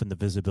drop in the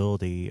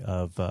visibility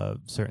of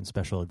certain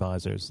special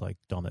advisors like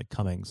Dominic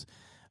Cummings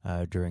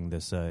during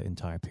this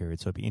entire period.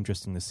 So it'd be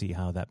interesting to see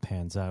how that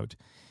pans out.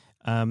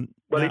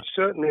 It's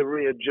certainly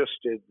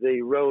readjusted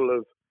the role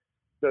of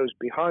those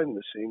behind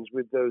the scenes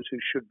with those who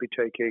should be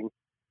taking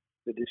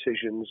the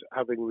decisions,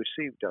 having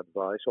received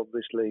advice.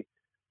 Obviously,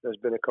 there's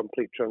been a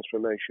complete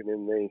transformation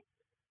in the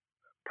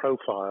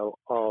profile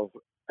of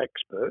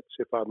experts,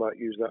 if I might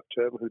use that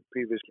term, who'd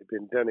previously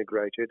been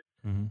denigrated.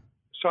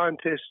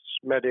 Scientists,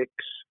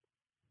 medics,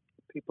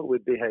 people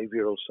with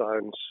behavioral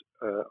science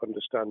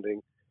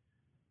understanding.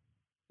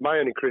 My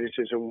only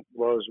criticism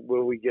was,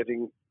 were we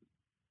getting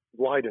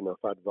wide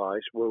enough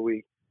advice? Were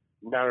we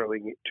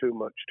narrowing it too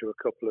much to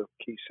a couple of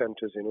key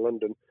centres in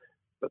London?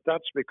 But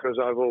that's because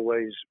I've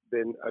always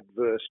been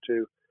adverse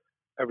to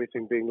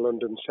everything being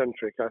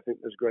London-centric. I think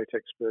there's great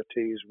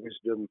expertise,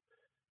 wisdom,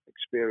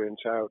 experience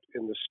out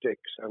in the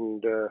sticks,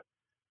 and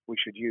we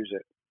should use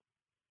it.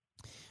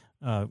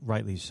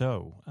 Rightly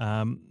so.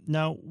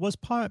 Now, was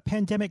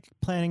pandemic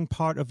planning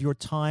part of your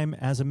time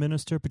as a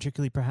minister,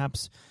 particularly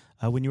perhaps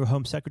when you were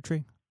Home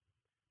Secretary?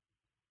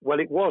 Well,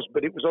 it was,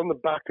 but it was on the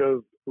back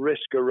of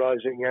risk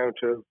arising out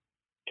of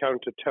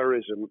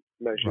counter-terrorism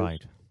measures.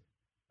 Right.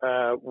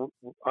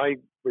 I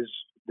was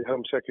the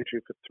Home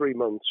Secretary for 3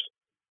 months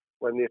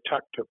when the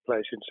attack took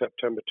place in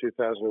September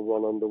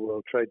 2001 on the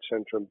World Trade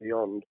Center and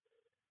beyond.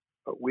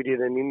 We did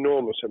an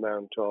enormous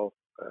amount of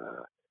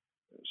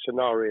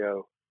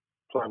scenario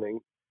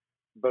planning,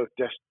 both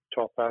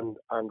desktop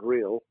and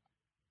real.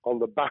 On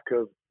the back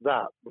of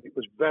that, it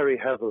was very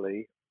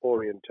heavily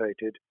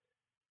orientated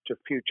to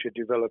future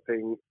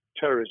developing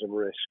terrorism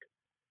risk.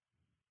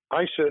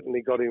 I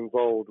certainly got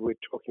involved with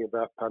talking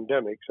about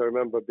pandemics. I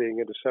remember being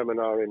at a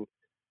seminar in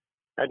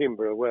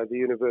Edinburgh, where the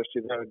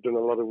university there had done a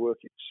lot of work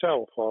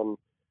itself on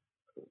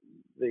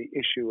the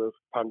issue of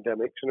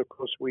pandemics. And of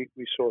course, we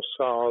saw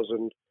SARS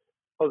and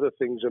other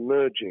things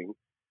emerging.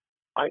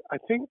 I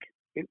think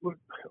people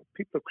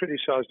have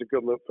criticised the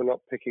government for not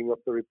picking up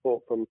the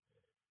report from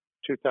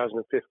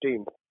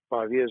 2015,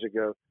 5 years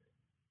ago.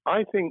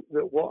 I think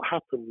that what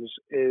happens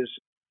is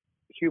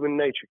human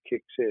nature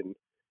kicks in.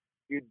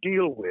 You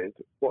deal with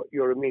what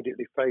you're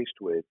immediately faced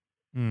with.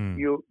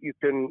 You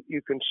can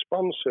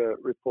sponsor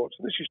reports,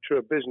 and this is true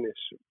of business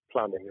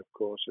planning, of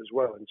course, as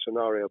well, and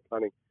scenario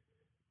planning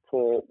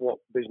for what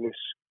business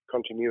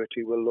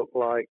continuity will look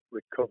like,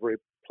 recovery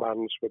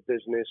plans for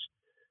business,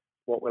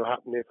 what will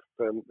happen if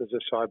there's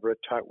a cyber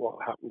attack, what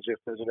happens if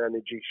there's an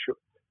energy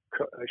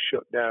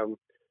shutdown.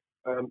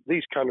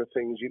 These kind of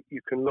things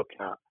you can look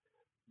at,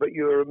 but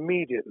you're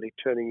immediately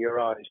turning your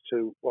eyes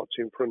to what's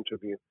in front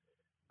of you.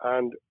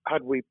 And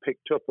had we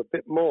picked up a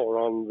bit more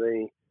on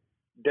the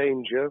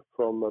danger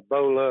from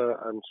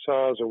Ebola and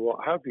SARS and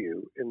what have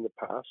you in the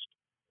past,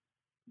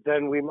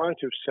 then we might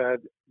have said,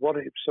 what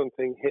if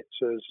something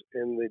hits us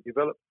in the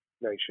developed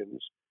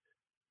nations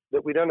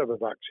that we don't have a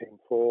vaccine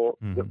for,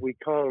 that we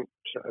can't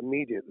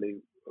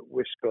immediately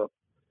whisk up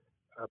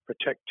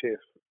protective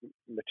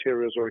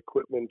materials or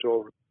equipment,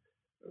 or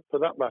for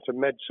that matter,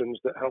 medicines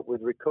that help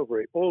with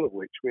recovery, all of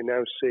which we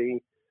now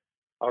see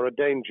are a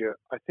danger.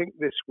 I think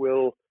this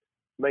will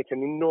make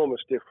an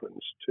enormous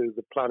difference to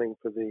the planning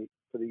for the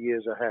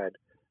years ahead.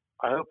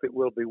 I hope it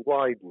will be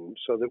widened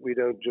so that we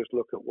don't just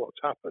look at what's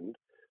happened,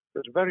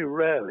 but very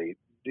rarely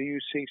do you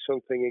see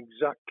something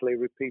exactly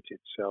repeat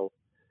itself.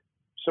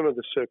 Some of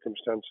the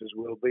circumstances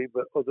will be,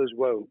 but others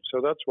won't.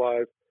 So that's why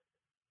I've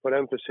put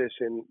emphasis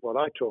in what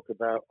I talk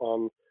about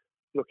on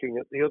looking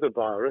at the other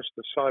virus,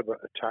 the cyber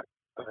attack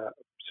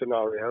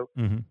scenario,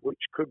 which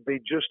could be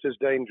just as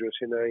dangerous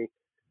in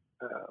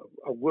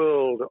a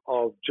world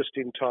of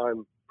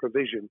just-in-time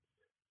provision.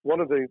 One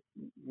of the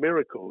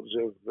miracles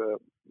of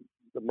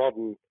the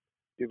modern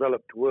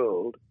developed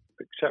world,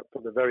 except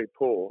for the very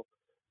poor,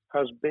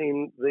 has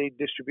been the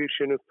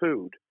distribution of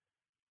food.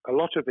 A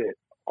lot of it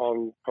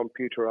on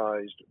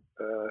computerized,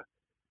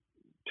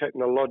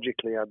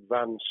 technologically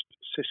advanced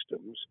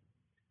systems.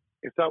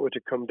 If that were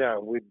to come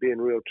down, we'd be in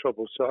real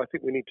trouble. So I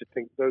think we need to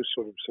think those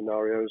sort of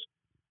scenarios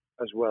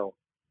as well.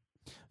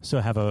 So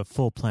have a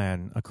full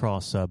plan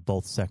across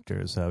both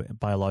sectors,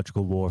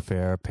 biological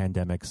warfare,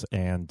 pandemics,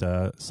 and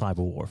cyber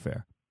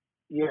warfare.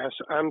 Yes,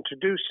 and to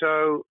do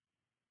so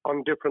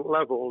on different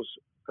levels.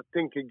 I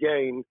think,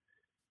 again,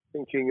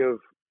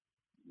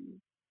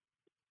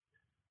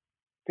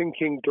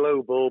 thinking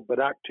global but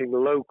acting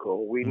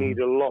local, we need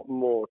a lot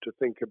more to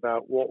think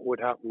about what would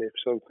happen if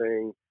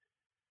something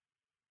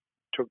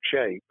took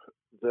shape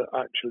that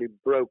actually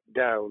broke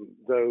down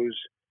those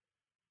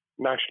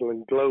national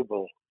and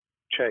global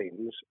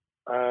chains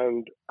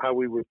and how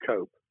we would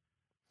cope.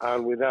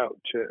 And without,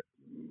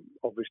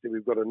 obviously,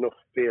 we've got enough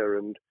fear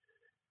and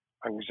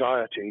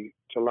anxiety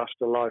to last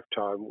a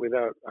lifetime.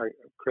 Without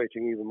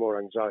creating even more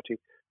anxiety,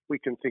 we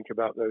can think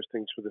about those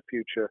things for the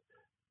future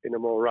in a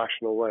more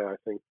rational way, I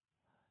think.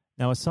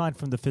 Now, aside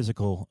from the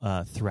physical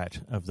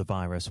threat of the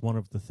virus, one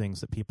of the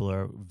things that people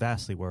are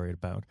vastly worried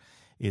about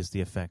is the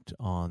effect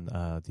on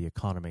the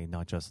economy,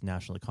 not just the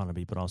national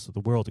economy, but also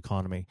the world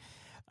economy.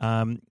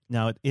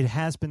 Now, it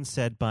has been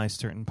said by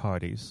certain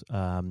parties,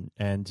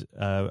 and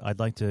I'd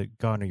like to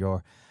garner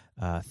your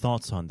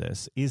thoughts on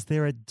this. Is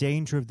there a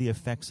danger of the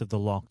effects of the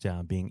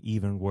lockdown being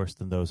even worse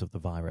than those of the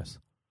virus?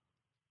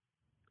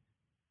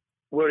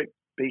 Were it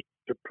be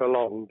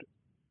prolonged,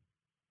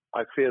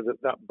 I fear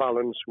that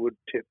balance would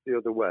tip the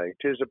other way.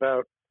 It is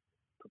about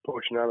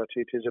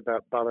proportionality. It is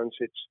about balance.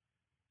 It's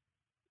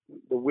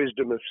the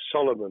wisdom of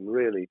Solomon,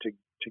 really,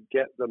 to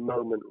get the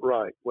moment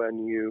right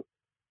when you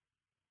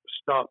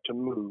start to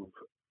move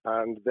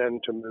and then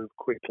to move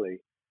quickly.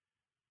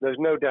 There's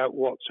no doubt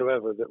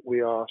whatsoever that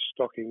we are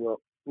stocking up,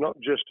 not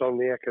just on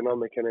the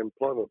economic and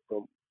employment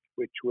front,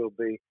 which will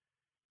be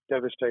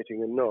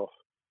devastating enough,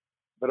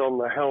 but on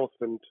the health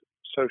and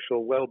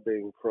social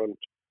well-being front,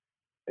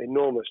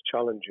 enormous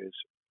challenges.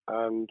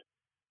 And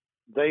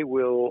they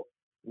will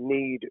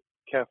need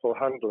careful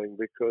handling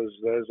because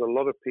there's a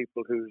lot of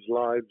people whose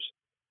lives,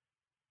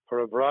 for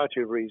a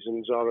variety of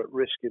reasons, are at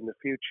risk in the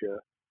future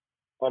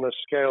on a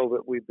scale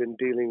that we've been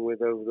dealing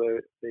with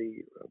over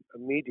the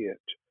immediate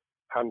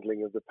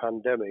handling of the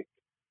pandemic,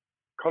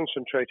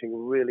 concentrating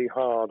really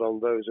hard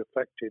on those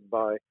affected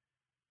by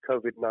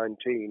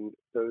COVID-19,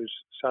 those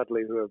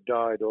sadly who have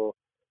died or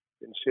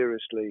been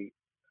seriously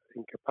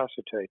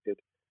incapacitated.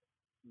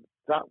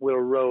 That will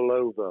roll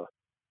over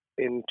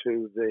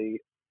into the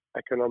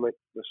economic,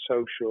 the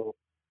social,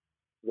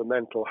 the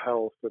mental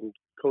health and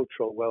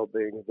cultural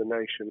well-being of the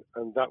nation,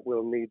 and that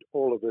will need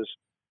all of us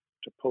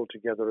to pull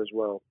together as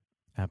well.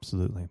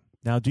 Absolutely.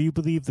 Now, do you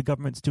believe the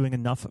government's doing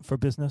enough for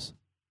business?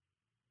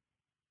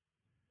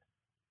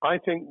 I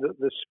think that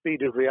the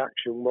speed of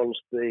reaction once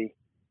the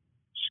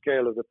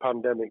scale of the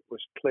pandemic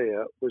was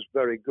clear was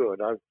very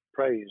good. I've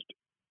praised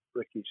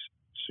Rishi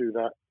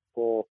Sunak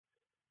for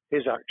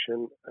his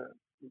action.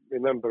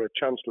 remember a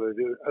chancellor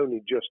who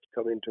only just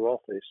come into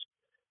office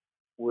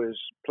was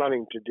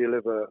planning to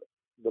deliver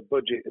the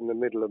budget in the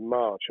middle of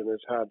March and has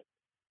had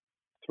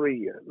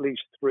at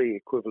least three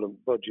equivalent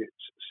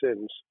budgets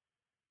since.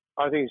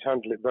 I think he's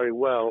handled it very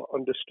well.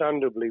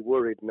 Understandably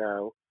worried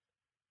now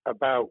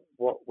about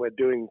what we're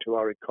doing to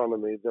our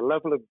economy. The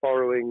level of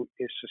borrowing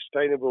is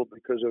sustainable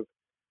because of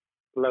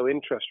low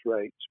interest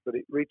rates, but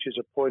it reaches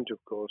a point, of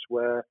course,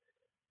 where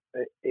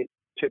it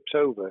tips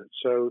over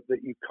so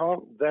that you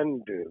can't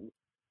then do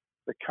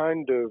the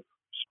kind of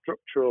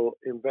structural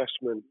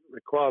investment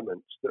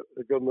requirements that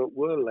the government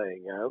were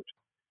laying out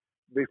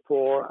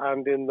before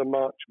and in the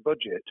March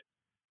budget.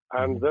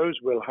 And those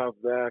will have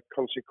their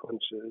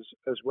consequences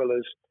as well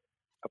as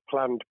a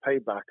planned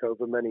payback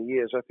over many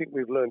years. I think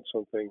we've learned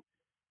something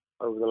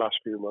over the last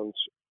few months.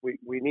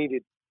 We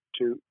needed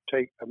to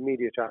take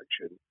immediate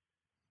action.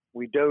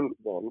 We don't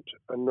want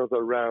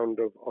another round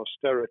of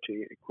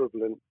austerity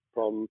equivalent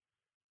from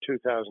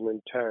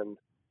 2010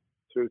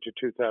 through to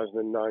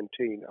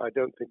 2019. I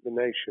don't think the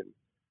nation,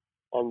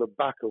 on the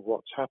back of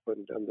what's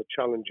happened and the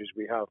challenges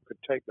we have, could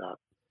take that.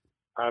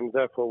 And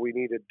therefore, we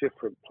need a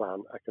different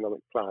plan,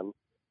 economic plan,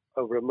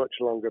 over a much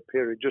longer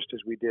period, just as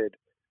we did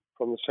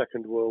from the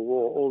Second World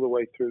War all the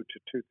way through to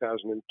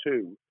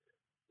 2002,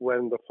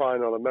 when the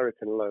final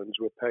American loans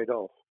were paid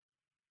off.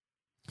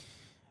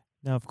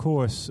 Now, of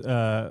course,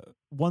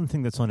 one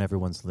thing that's on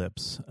everyone's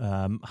lips,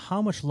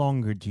 how much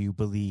longer do you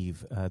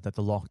believe that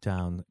the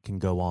lockdown can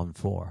go on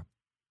for?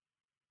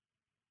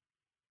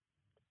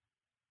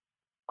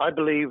 I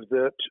believe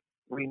that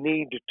we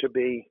need to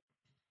be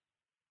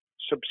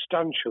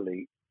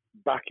substantially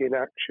back in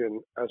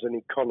action as an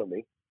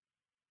economy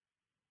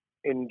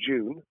in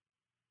June.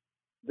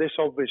 This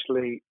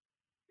obviously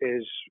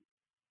is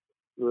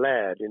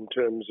led in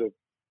terms of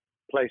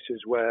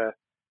places where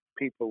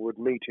people would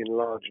meet in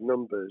large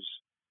numbers,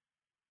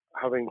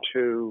 having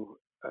to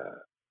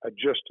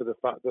adjust to the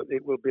fact that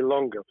it will be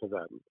longer for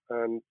them.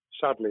 And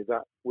sadly,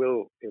 that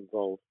will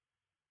involve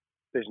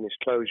business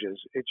closures.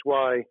 It's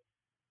why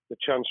the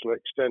Chancellor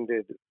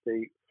extended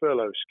the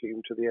furlough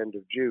scheme to the end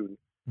of June.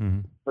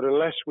 Mm-hmm. But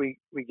unless we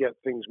get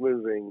things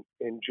moving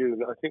in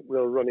June, I think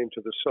we'll run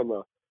into the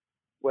summer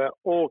where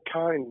all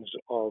kinds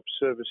of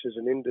services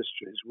and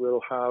industries will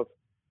have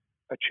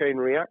a chain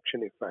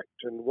reaction effect.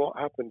 And what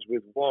happens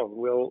with one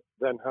will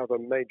then have a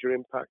major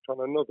impact on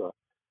another.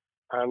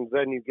 And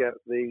then you get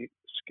the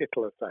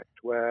skittle effect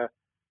where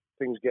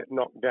things get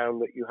knocked down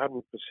that you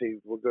hadn't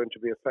perceived were going to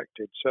be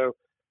affected. So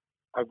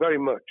I very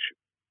much,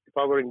 if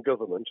I were in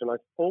government, and I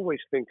always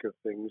think of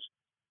things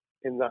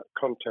in that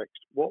context,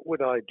 what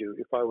would I do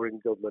if I were in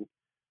government?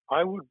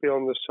 I would be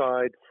on the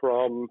side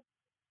from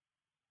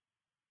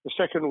the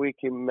second week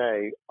in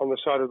May, on the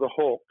side of the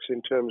hawks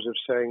in terms of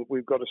saying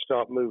we've got to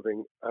start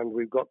moving, and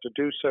we've got to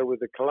do so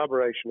with the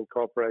collaboration and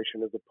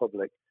cooperation of the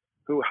public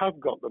who have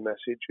got the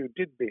message, who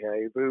did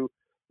behave, who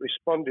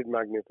responded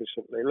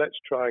magnificently. Let's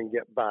try and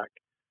get back,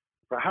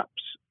 perhaps,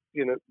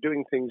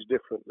 doing things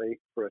differently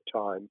for a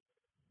time,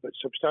 but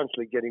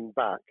substantially getting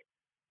back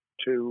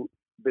to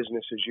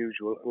business as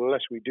usual. And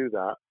unless we do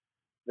that,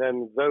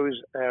 then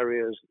those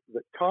areas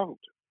that can't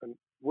and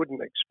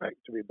wouldn't expect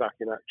to be back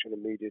in action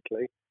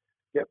immediately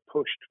get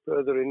pushed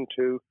further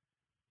into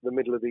the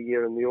middle of the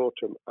year and the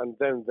autumn, and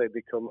then they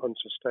become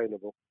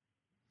unsustainable.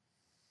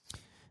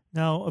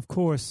 Now, of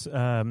course,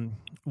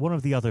 one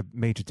of the other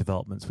major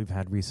developments we've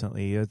had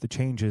recently are the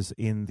changes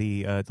in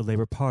the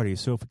Labour Party.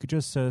 So if we could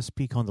just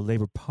speak on the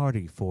Labour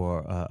Party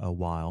for a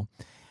while.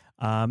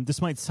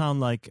 This might sound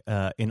like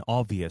an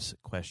obvious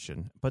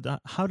question, but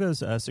how does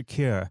Sir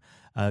Keir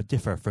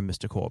differ from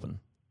Mr. Corbyn?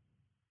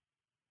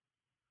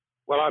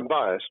 Well, I'm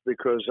biased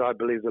because I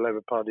believe the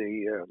Labour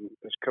Party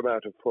has come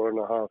out of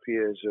 4.5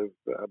 years of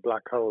a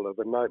black hole of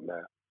a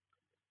nightmare,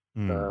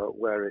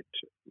 where it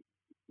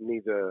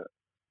neither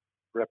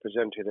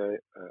represented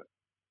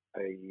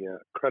a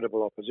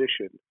credible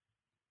opposition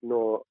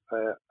nor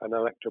an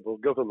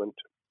electable government.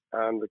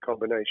 And the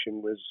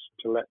combination was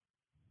to let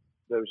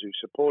those who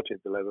supported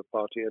the Labour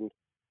Party and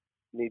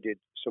needed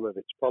some of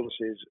its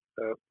policies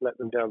let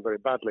them down very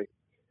badly.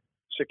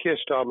 Sir Keir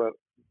Starmer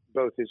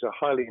both is a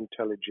highly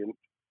intelligent,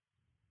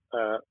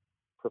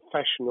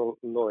 professional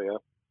lawyer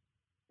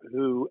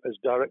who, as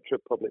Director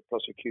of Public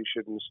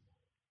Prosecutions,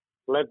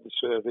 led the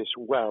service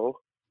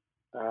well,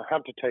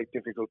 had to take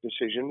difficult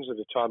decisions at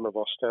a time of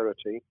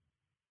austerity,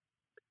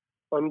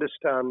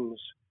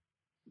 understands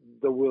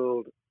the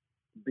world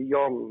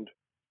beyond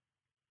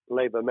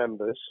Labour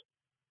members,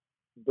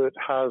 but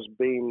has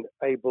been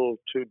able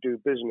to do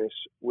business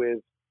with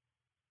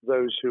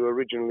those who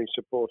originally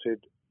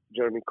supported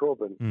Jeremy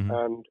Corbyn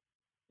and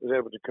was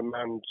able to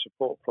command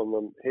support from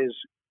them. His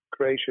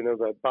creation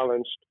of a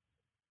balanced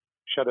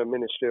shadow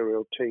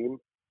ministerial team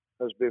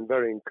has been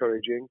very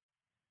encouraging.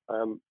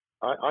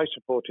 I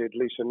supported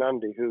Lisa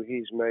Nandy, who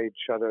he's made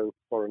Shadow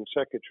Foreign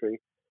Secretary,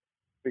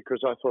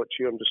 because I thought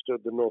she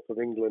understood the north of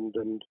England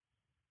and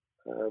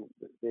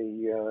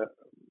the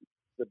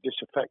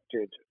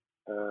disaffected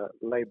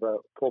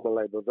former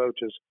Labour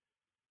voters.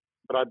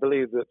 But I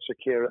believe that Sir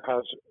Keir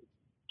has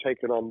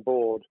taken on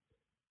board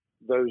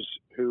those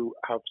who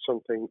have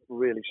something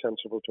really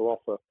sensible to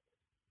offer.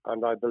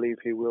 And I believe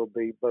he will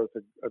be both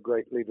a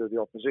great leader of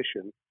the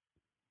opposition.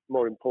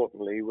 More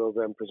importantly, he will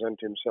then present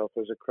himself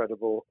as a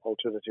credible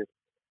alternative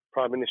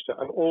prime minister.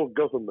 And all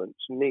governments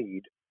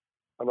need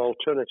an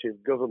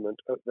alternative government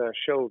at their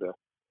shoulder.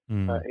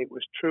 It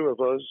was true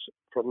of us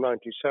from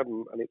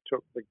 97, and it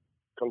took the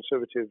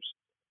Conservatives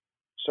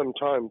some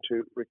time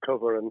to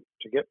recover and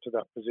to get to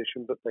that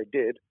position, but they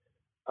did,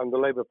 and the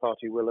Labour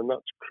Party will, and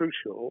that's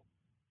crucial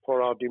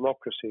for our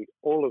democracy.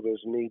 All of us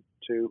need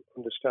to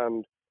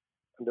understand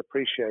and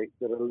appreciate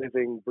that a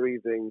living,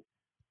 breathing,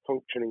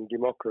 functioning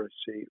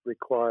democracy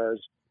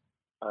requires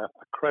a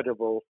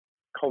credible,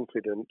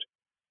 confident,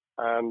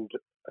 and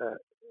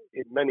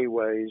in many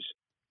ways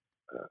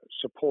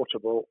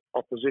supportable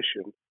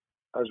opposition,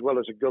 as well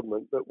as a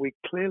government that we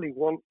clearly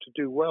want to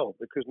do well,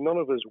 because none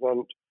of us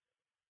want,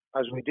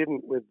 as we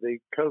didn't with the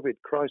COVID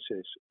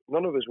crisis,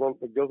 none of us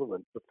want the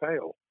government to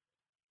fail.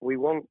 We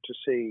want to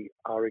see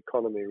our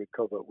economy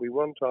recover. We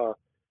want our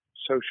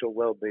social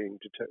well-being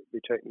to be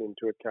taken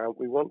into account.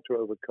 We want to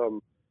overcome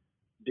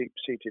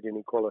deep-seated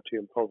inequality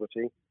and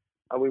poverty,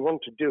 and we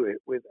want to do it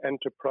with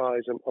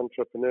enterprise and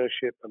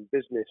entrepreneurship and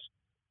business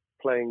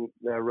playing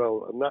their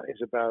role, and that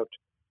is about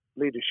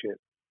leadership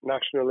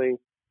nationally,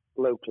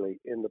 locally,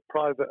 in the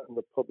private and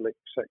the public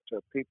sector,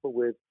 people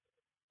with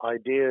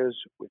ideas,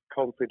 with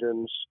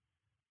confidence,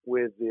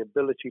 with the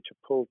ability to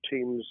pull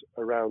teams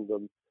around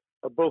them,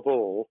 above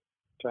all,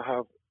 to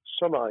have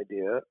some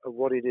idea of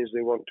what it is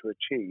they want to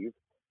achieve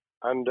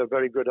and a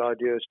very good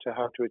idea as to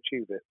how to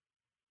achieve it.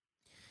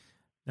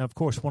 Now, of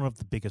course, one of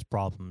the biggest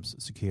problems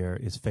Sakir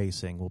is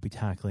facing will be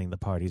tackling the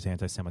party's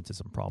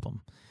anti-Semitism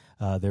problem.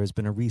 There has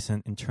been a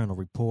recent internal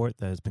report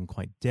that has been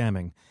quite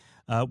damning.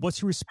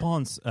 What's your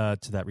response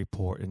to that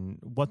report, and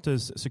what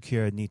does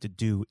Sakir need to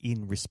do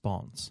in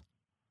response?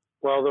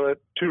 Well, there are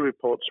two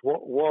reports.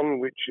 One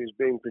which is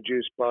being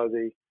produced by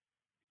the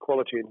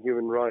Equality and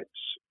Human Rights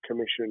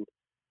Commission,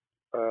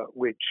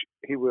 which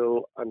he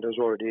will, and has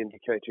already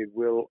indicated,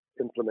 will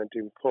implement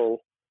in full.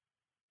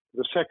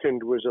 The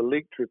second was a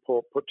leaked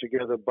report put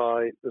together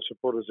by the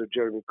supporters of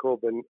Jeremy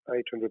Corbyn,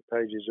 800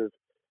 pages of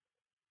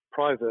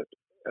private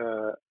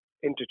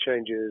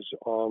interchanges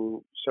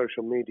on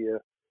social media,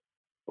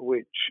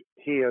 which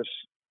he has,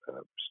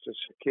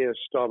 Keir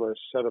Starmer,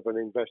 set up an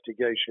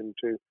investigation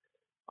to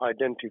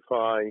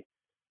identify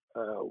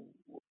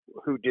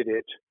who did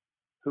it,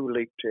 who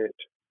leaked it,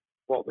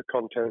 what the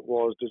content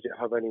was, does it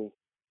have any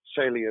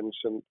salience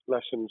and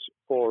lessons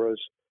for us,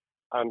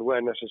 and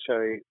where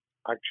necessary,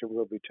 action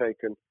will be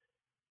taken.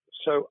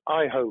 So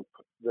I hope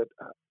that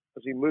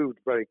as he moved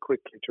very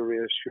quickly to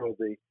reassure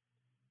the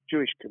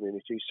Jewish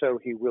community, so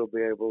he will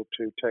be able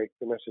to take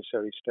the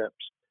necessary steps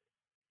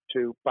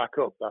to back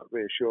up that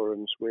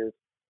reassurance with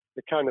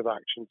the kind of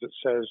actions that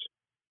says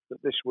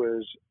that this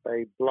was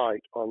a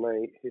blight on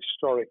a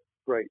historic,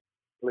 great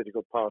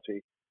political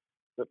party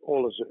that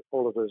all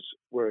of us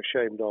were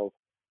ashamed of.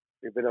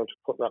 We've been able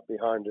to put that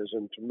behind us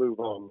and to move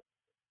on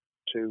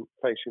to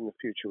facing the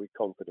future with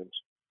confidence.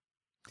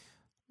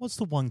 What's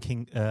the one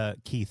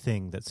key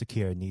thing that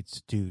Sakir needs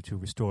to do to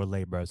restore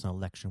Labour as an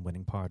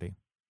election-winning party?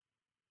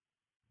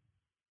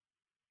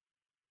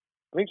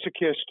 I think Sir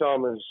Keir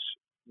Starmer's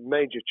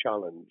major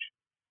challenge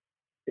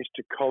is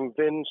to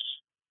convince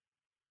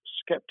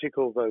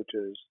sceptical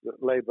voters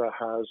that Labour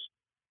has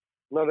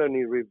not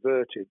only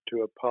reverted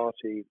to a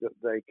party that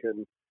they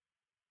can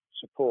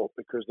support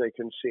because they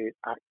can see it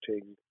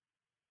acting,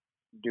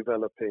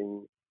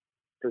 developing,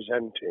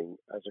 presenting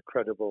as a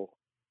credible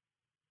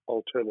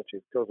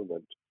alternative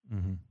government,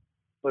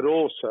 but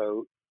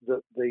also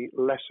that the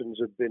lessons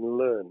have been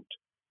learned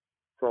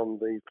from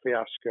the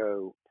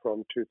fiasco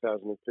from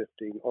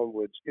 2015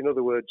 onwards. In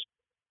other words,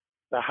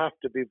 there have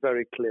to be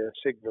very clear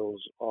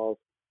signals of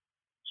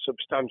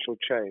substantial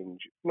change,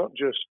 not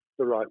just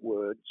the right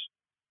words,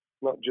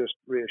 not just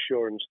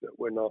reassurance that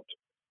we're not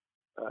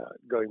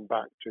going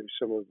back to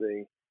some of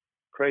the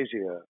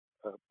crazier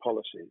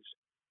policies,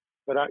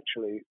 but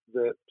actually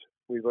that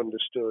we've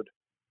understood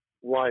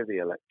why the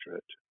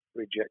electorate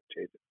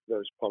rejected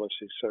those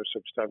policies so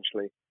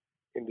substantially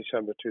in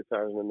December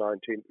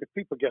 2019. If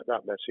people get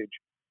that message,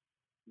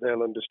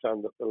 they'll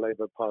understand that the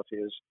Labour Party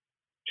has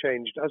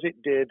changed, as it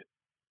did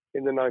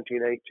in the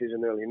 1980s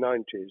and early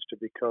 90s, to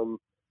become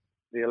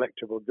the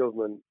electable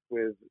government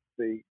with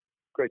the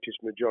greatest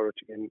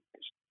majority in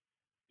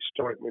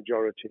historic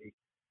majority,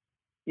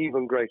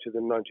 even greater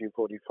than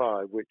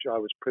 1945, which I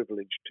was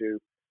privileged to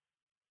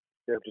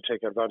be able to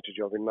take advantage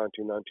of in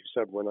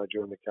 1997 when I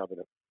joined the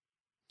cabinet.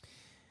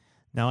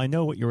 Now, I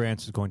know what your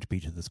answer is going to be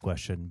to this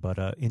question, but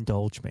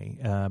indulge me.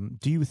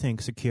 Do you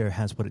think Sakir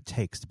has what it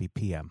takes to be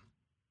PM?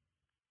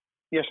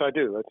 Yes, I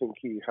do. I think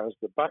he has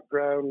the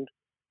background,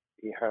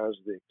 he has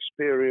the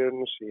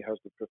experience, he has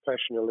the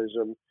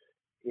professionalism,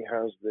 he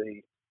has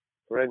the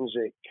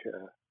forensic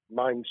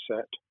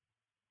mindset,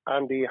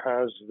 and he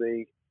has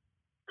the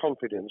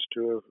confidence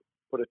to have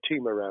put a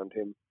team around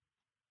him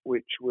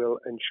which will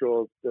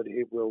ensure that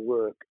it will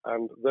work.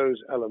 And those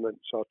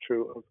elements are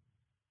true of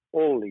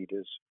all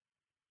leaders,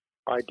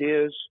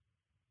 ideas,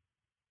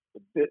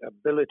 the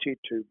ability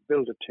to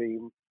build a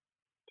team,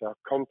 to have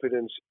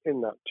confidence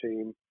in that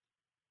team,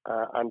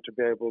 and to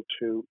be able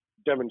to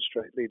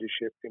demonstrate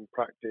leadership in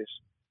practice,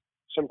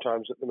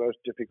 sometimes at the most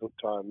difficult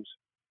times.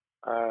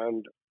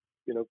 And,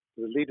 the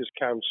Leaders'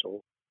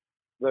 Council,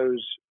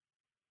 those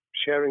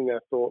sharing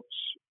their thoughts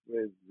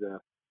with the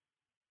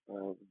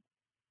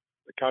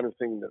kind of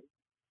thing that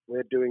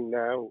we're doing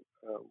now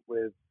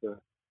with a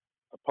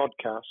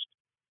podcast,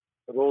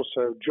 but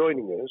also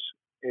joining us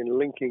in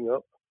linking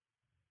up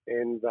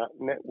in that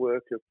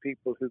network of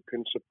people who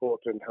can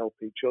support and help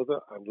each other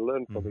and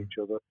learn from each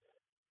other.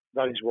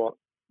 That is what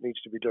needs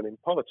to be done in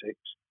politics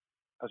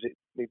as it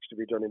needs to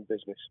be done in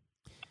business.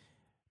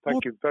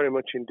 Thank you very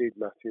much indeed,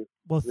 Matthew.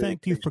 Well,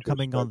 thank you for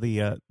coming on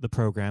the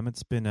program.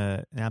 It's been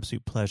an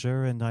absolute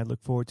pleasure, and I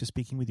look forward to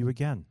speaking with you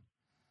again.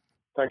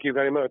 Thank you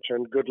very much,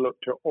 and good luck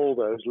to all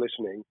those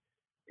listening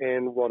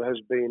in what has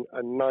been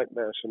a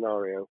nightmare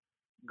scenario.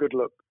 Good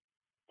luck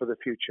for the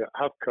future.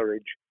 Have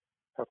courage,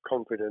 have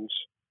confidence,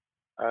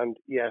 and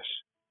yes,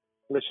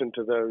 listen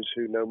to those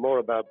who know more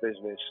about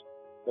business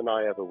than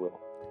I ever will.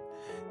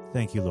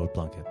 Thank you, Lord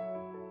Plunkett.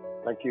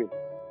 Thank you.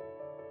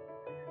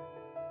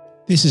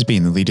 This has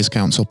been the Leaders'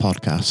 Council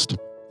podcast.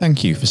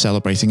 Thank you for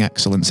celebrating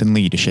excellence in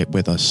leadership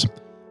with us.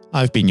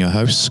 I've been your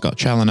host, Scott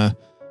Challoner.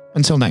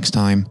 Until next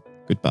time,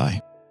 goodbye.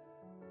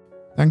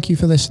 Thank you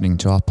for listening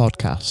to our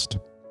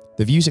podcast.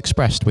 The views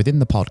expressed within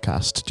the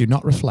podcast do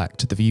not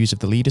reflect the views of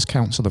the Leaders'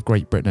 Council of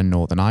Great Britain and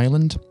Northern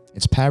Ireland,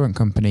 its parent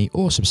company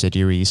or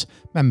subsidiaries,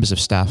 members of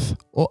staff,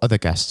 or other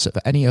guests of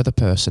any other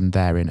person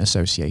therein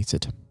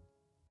associated.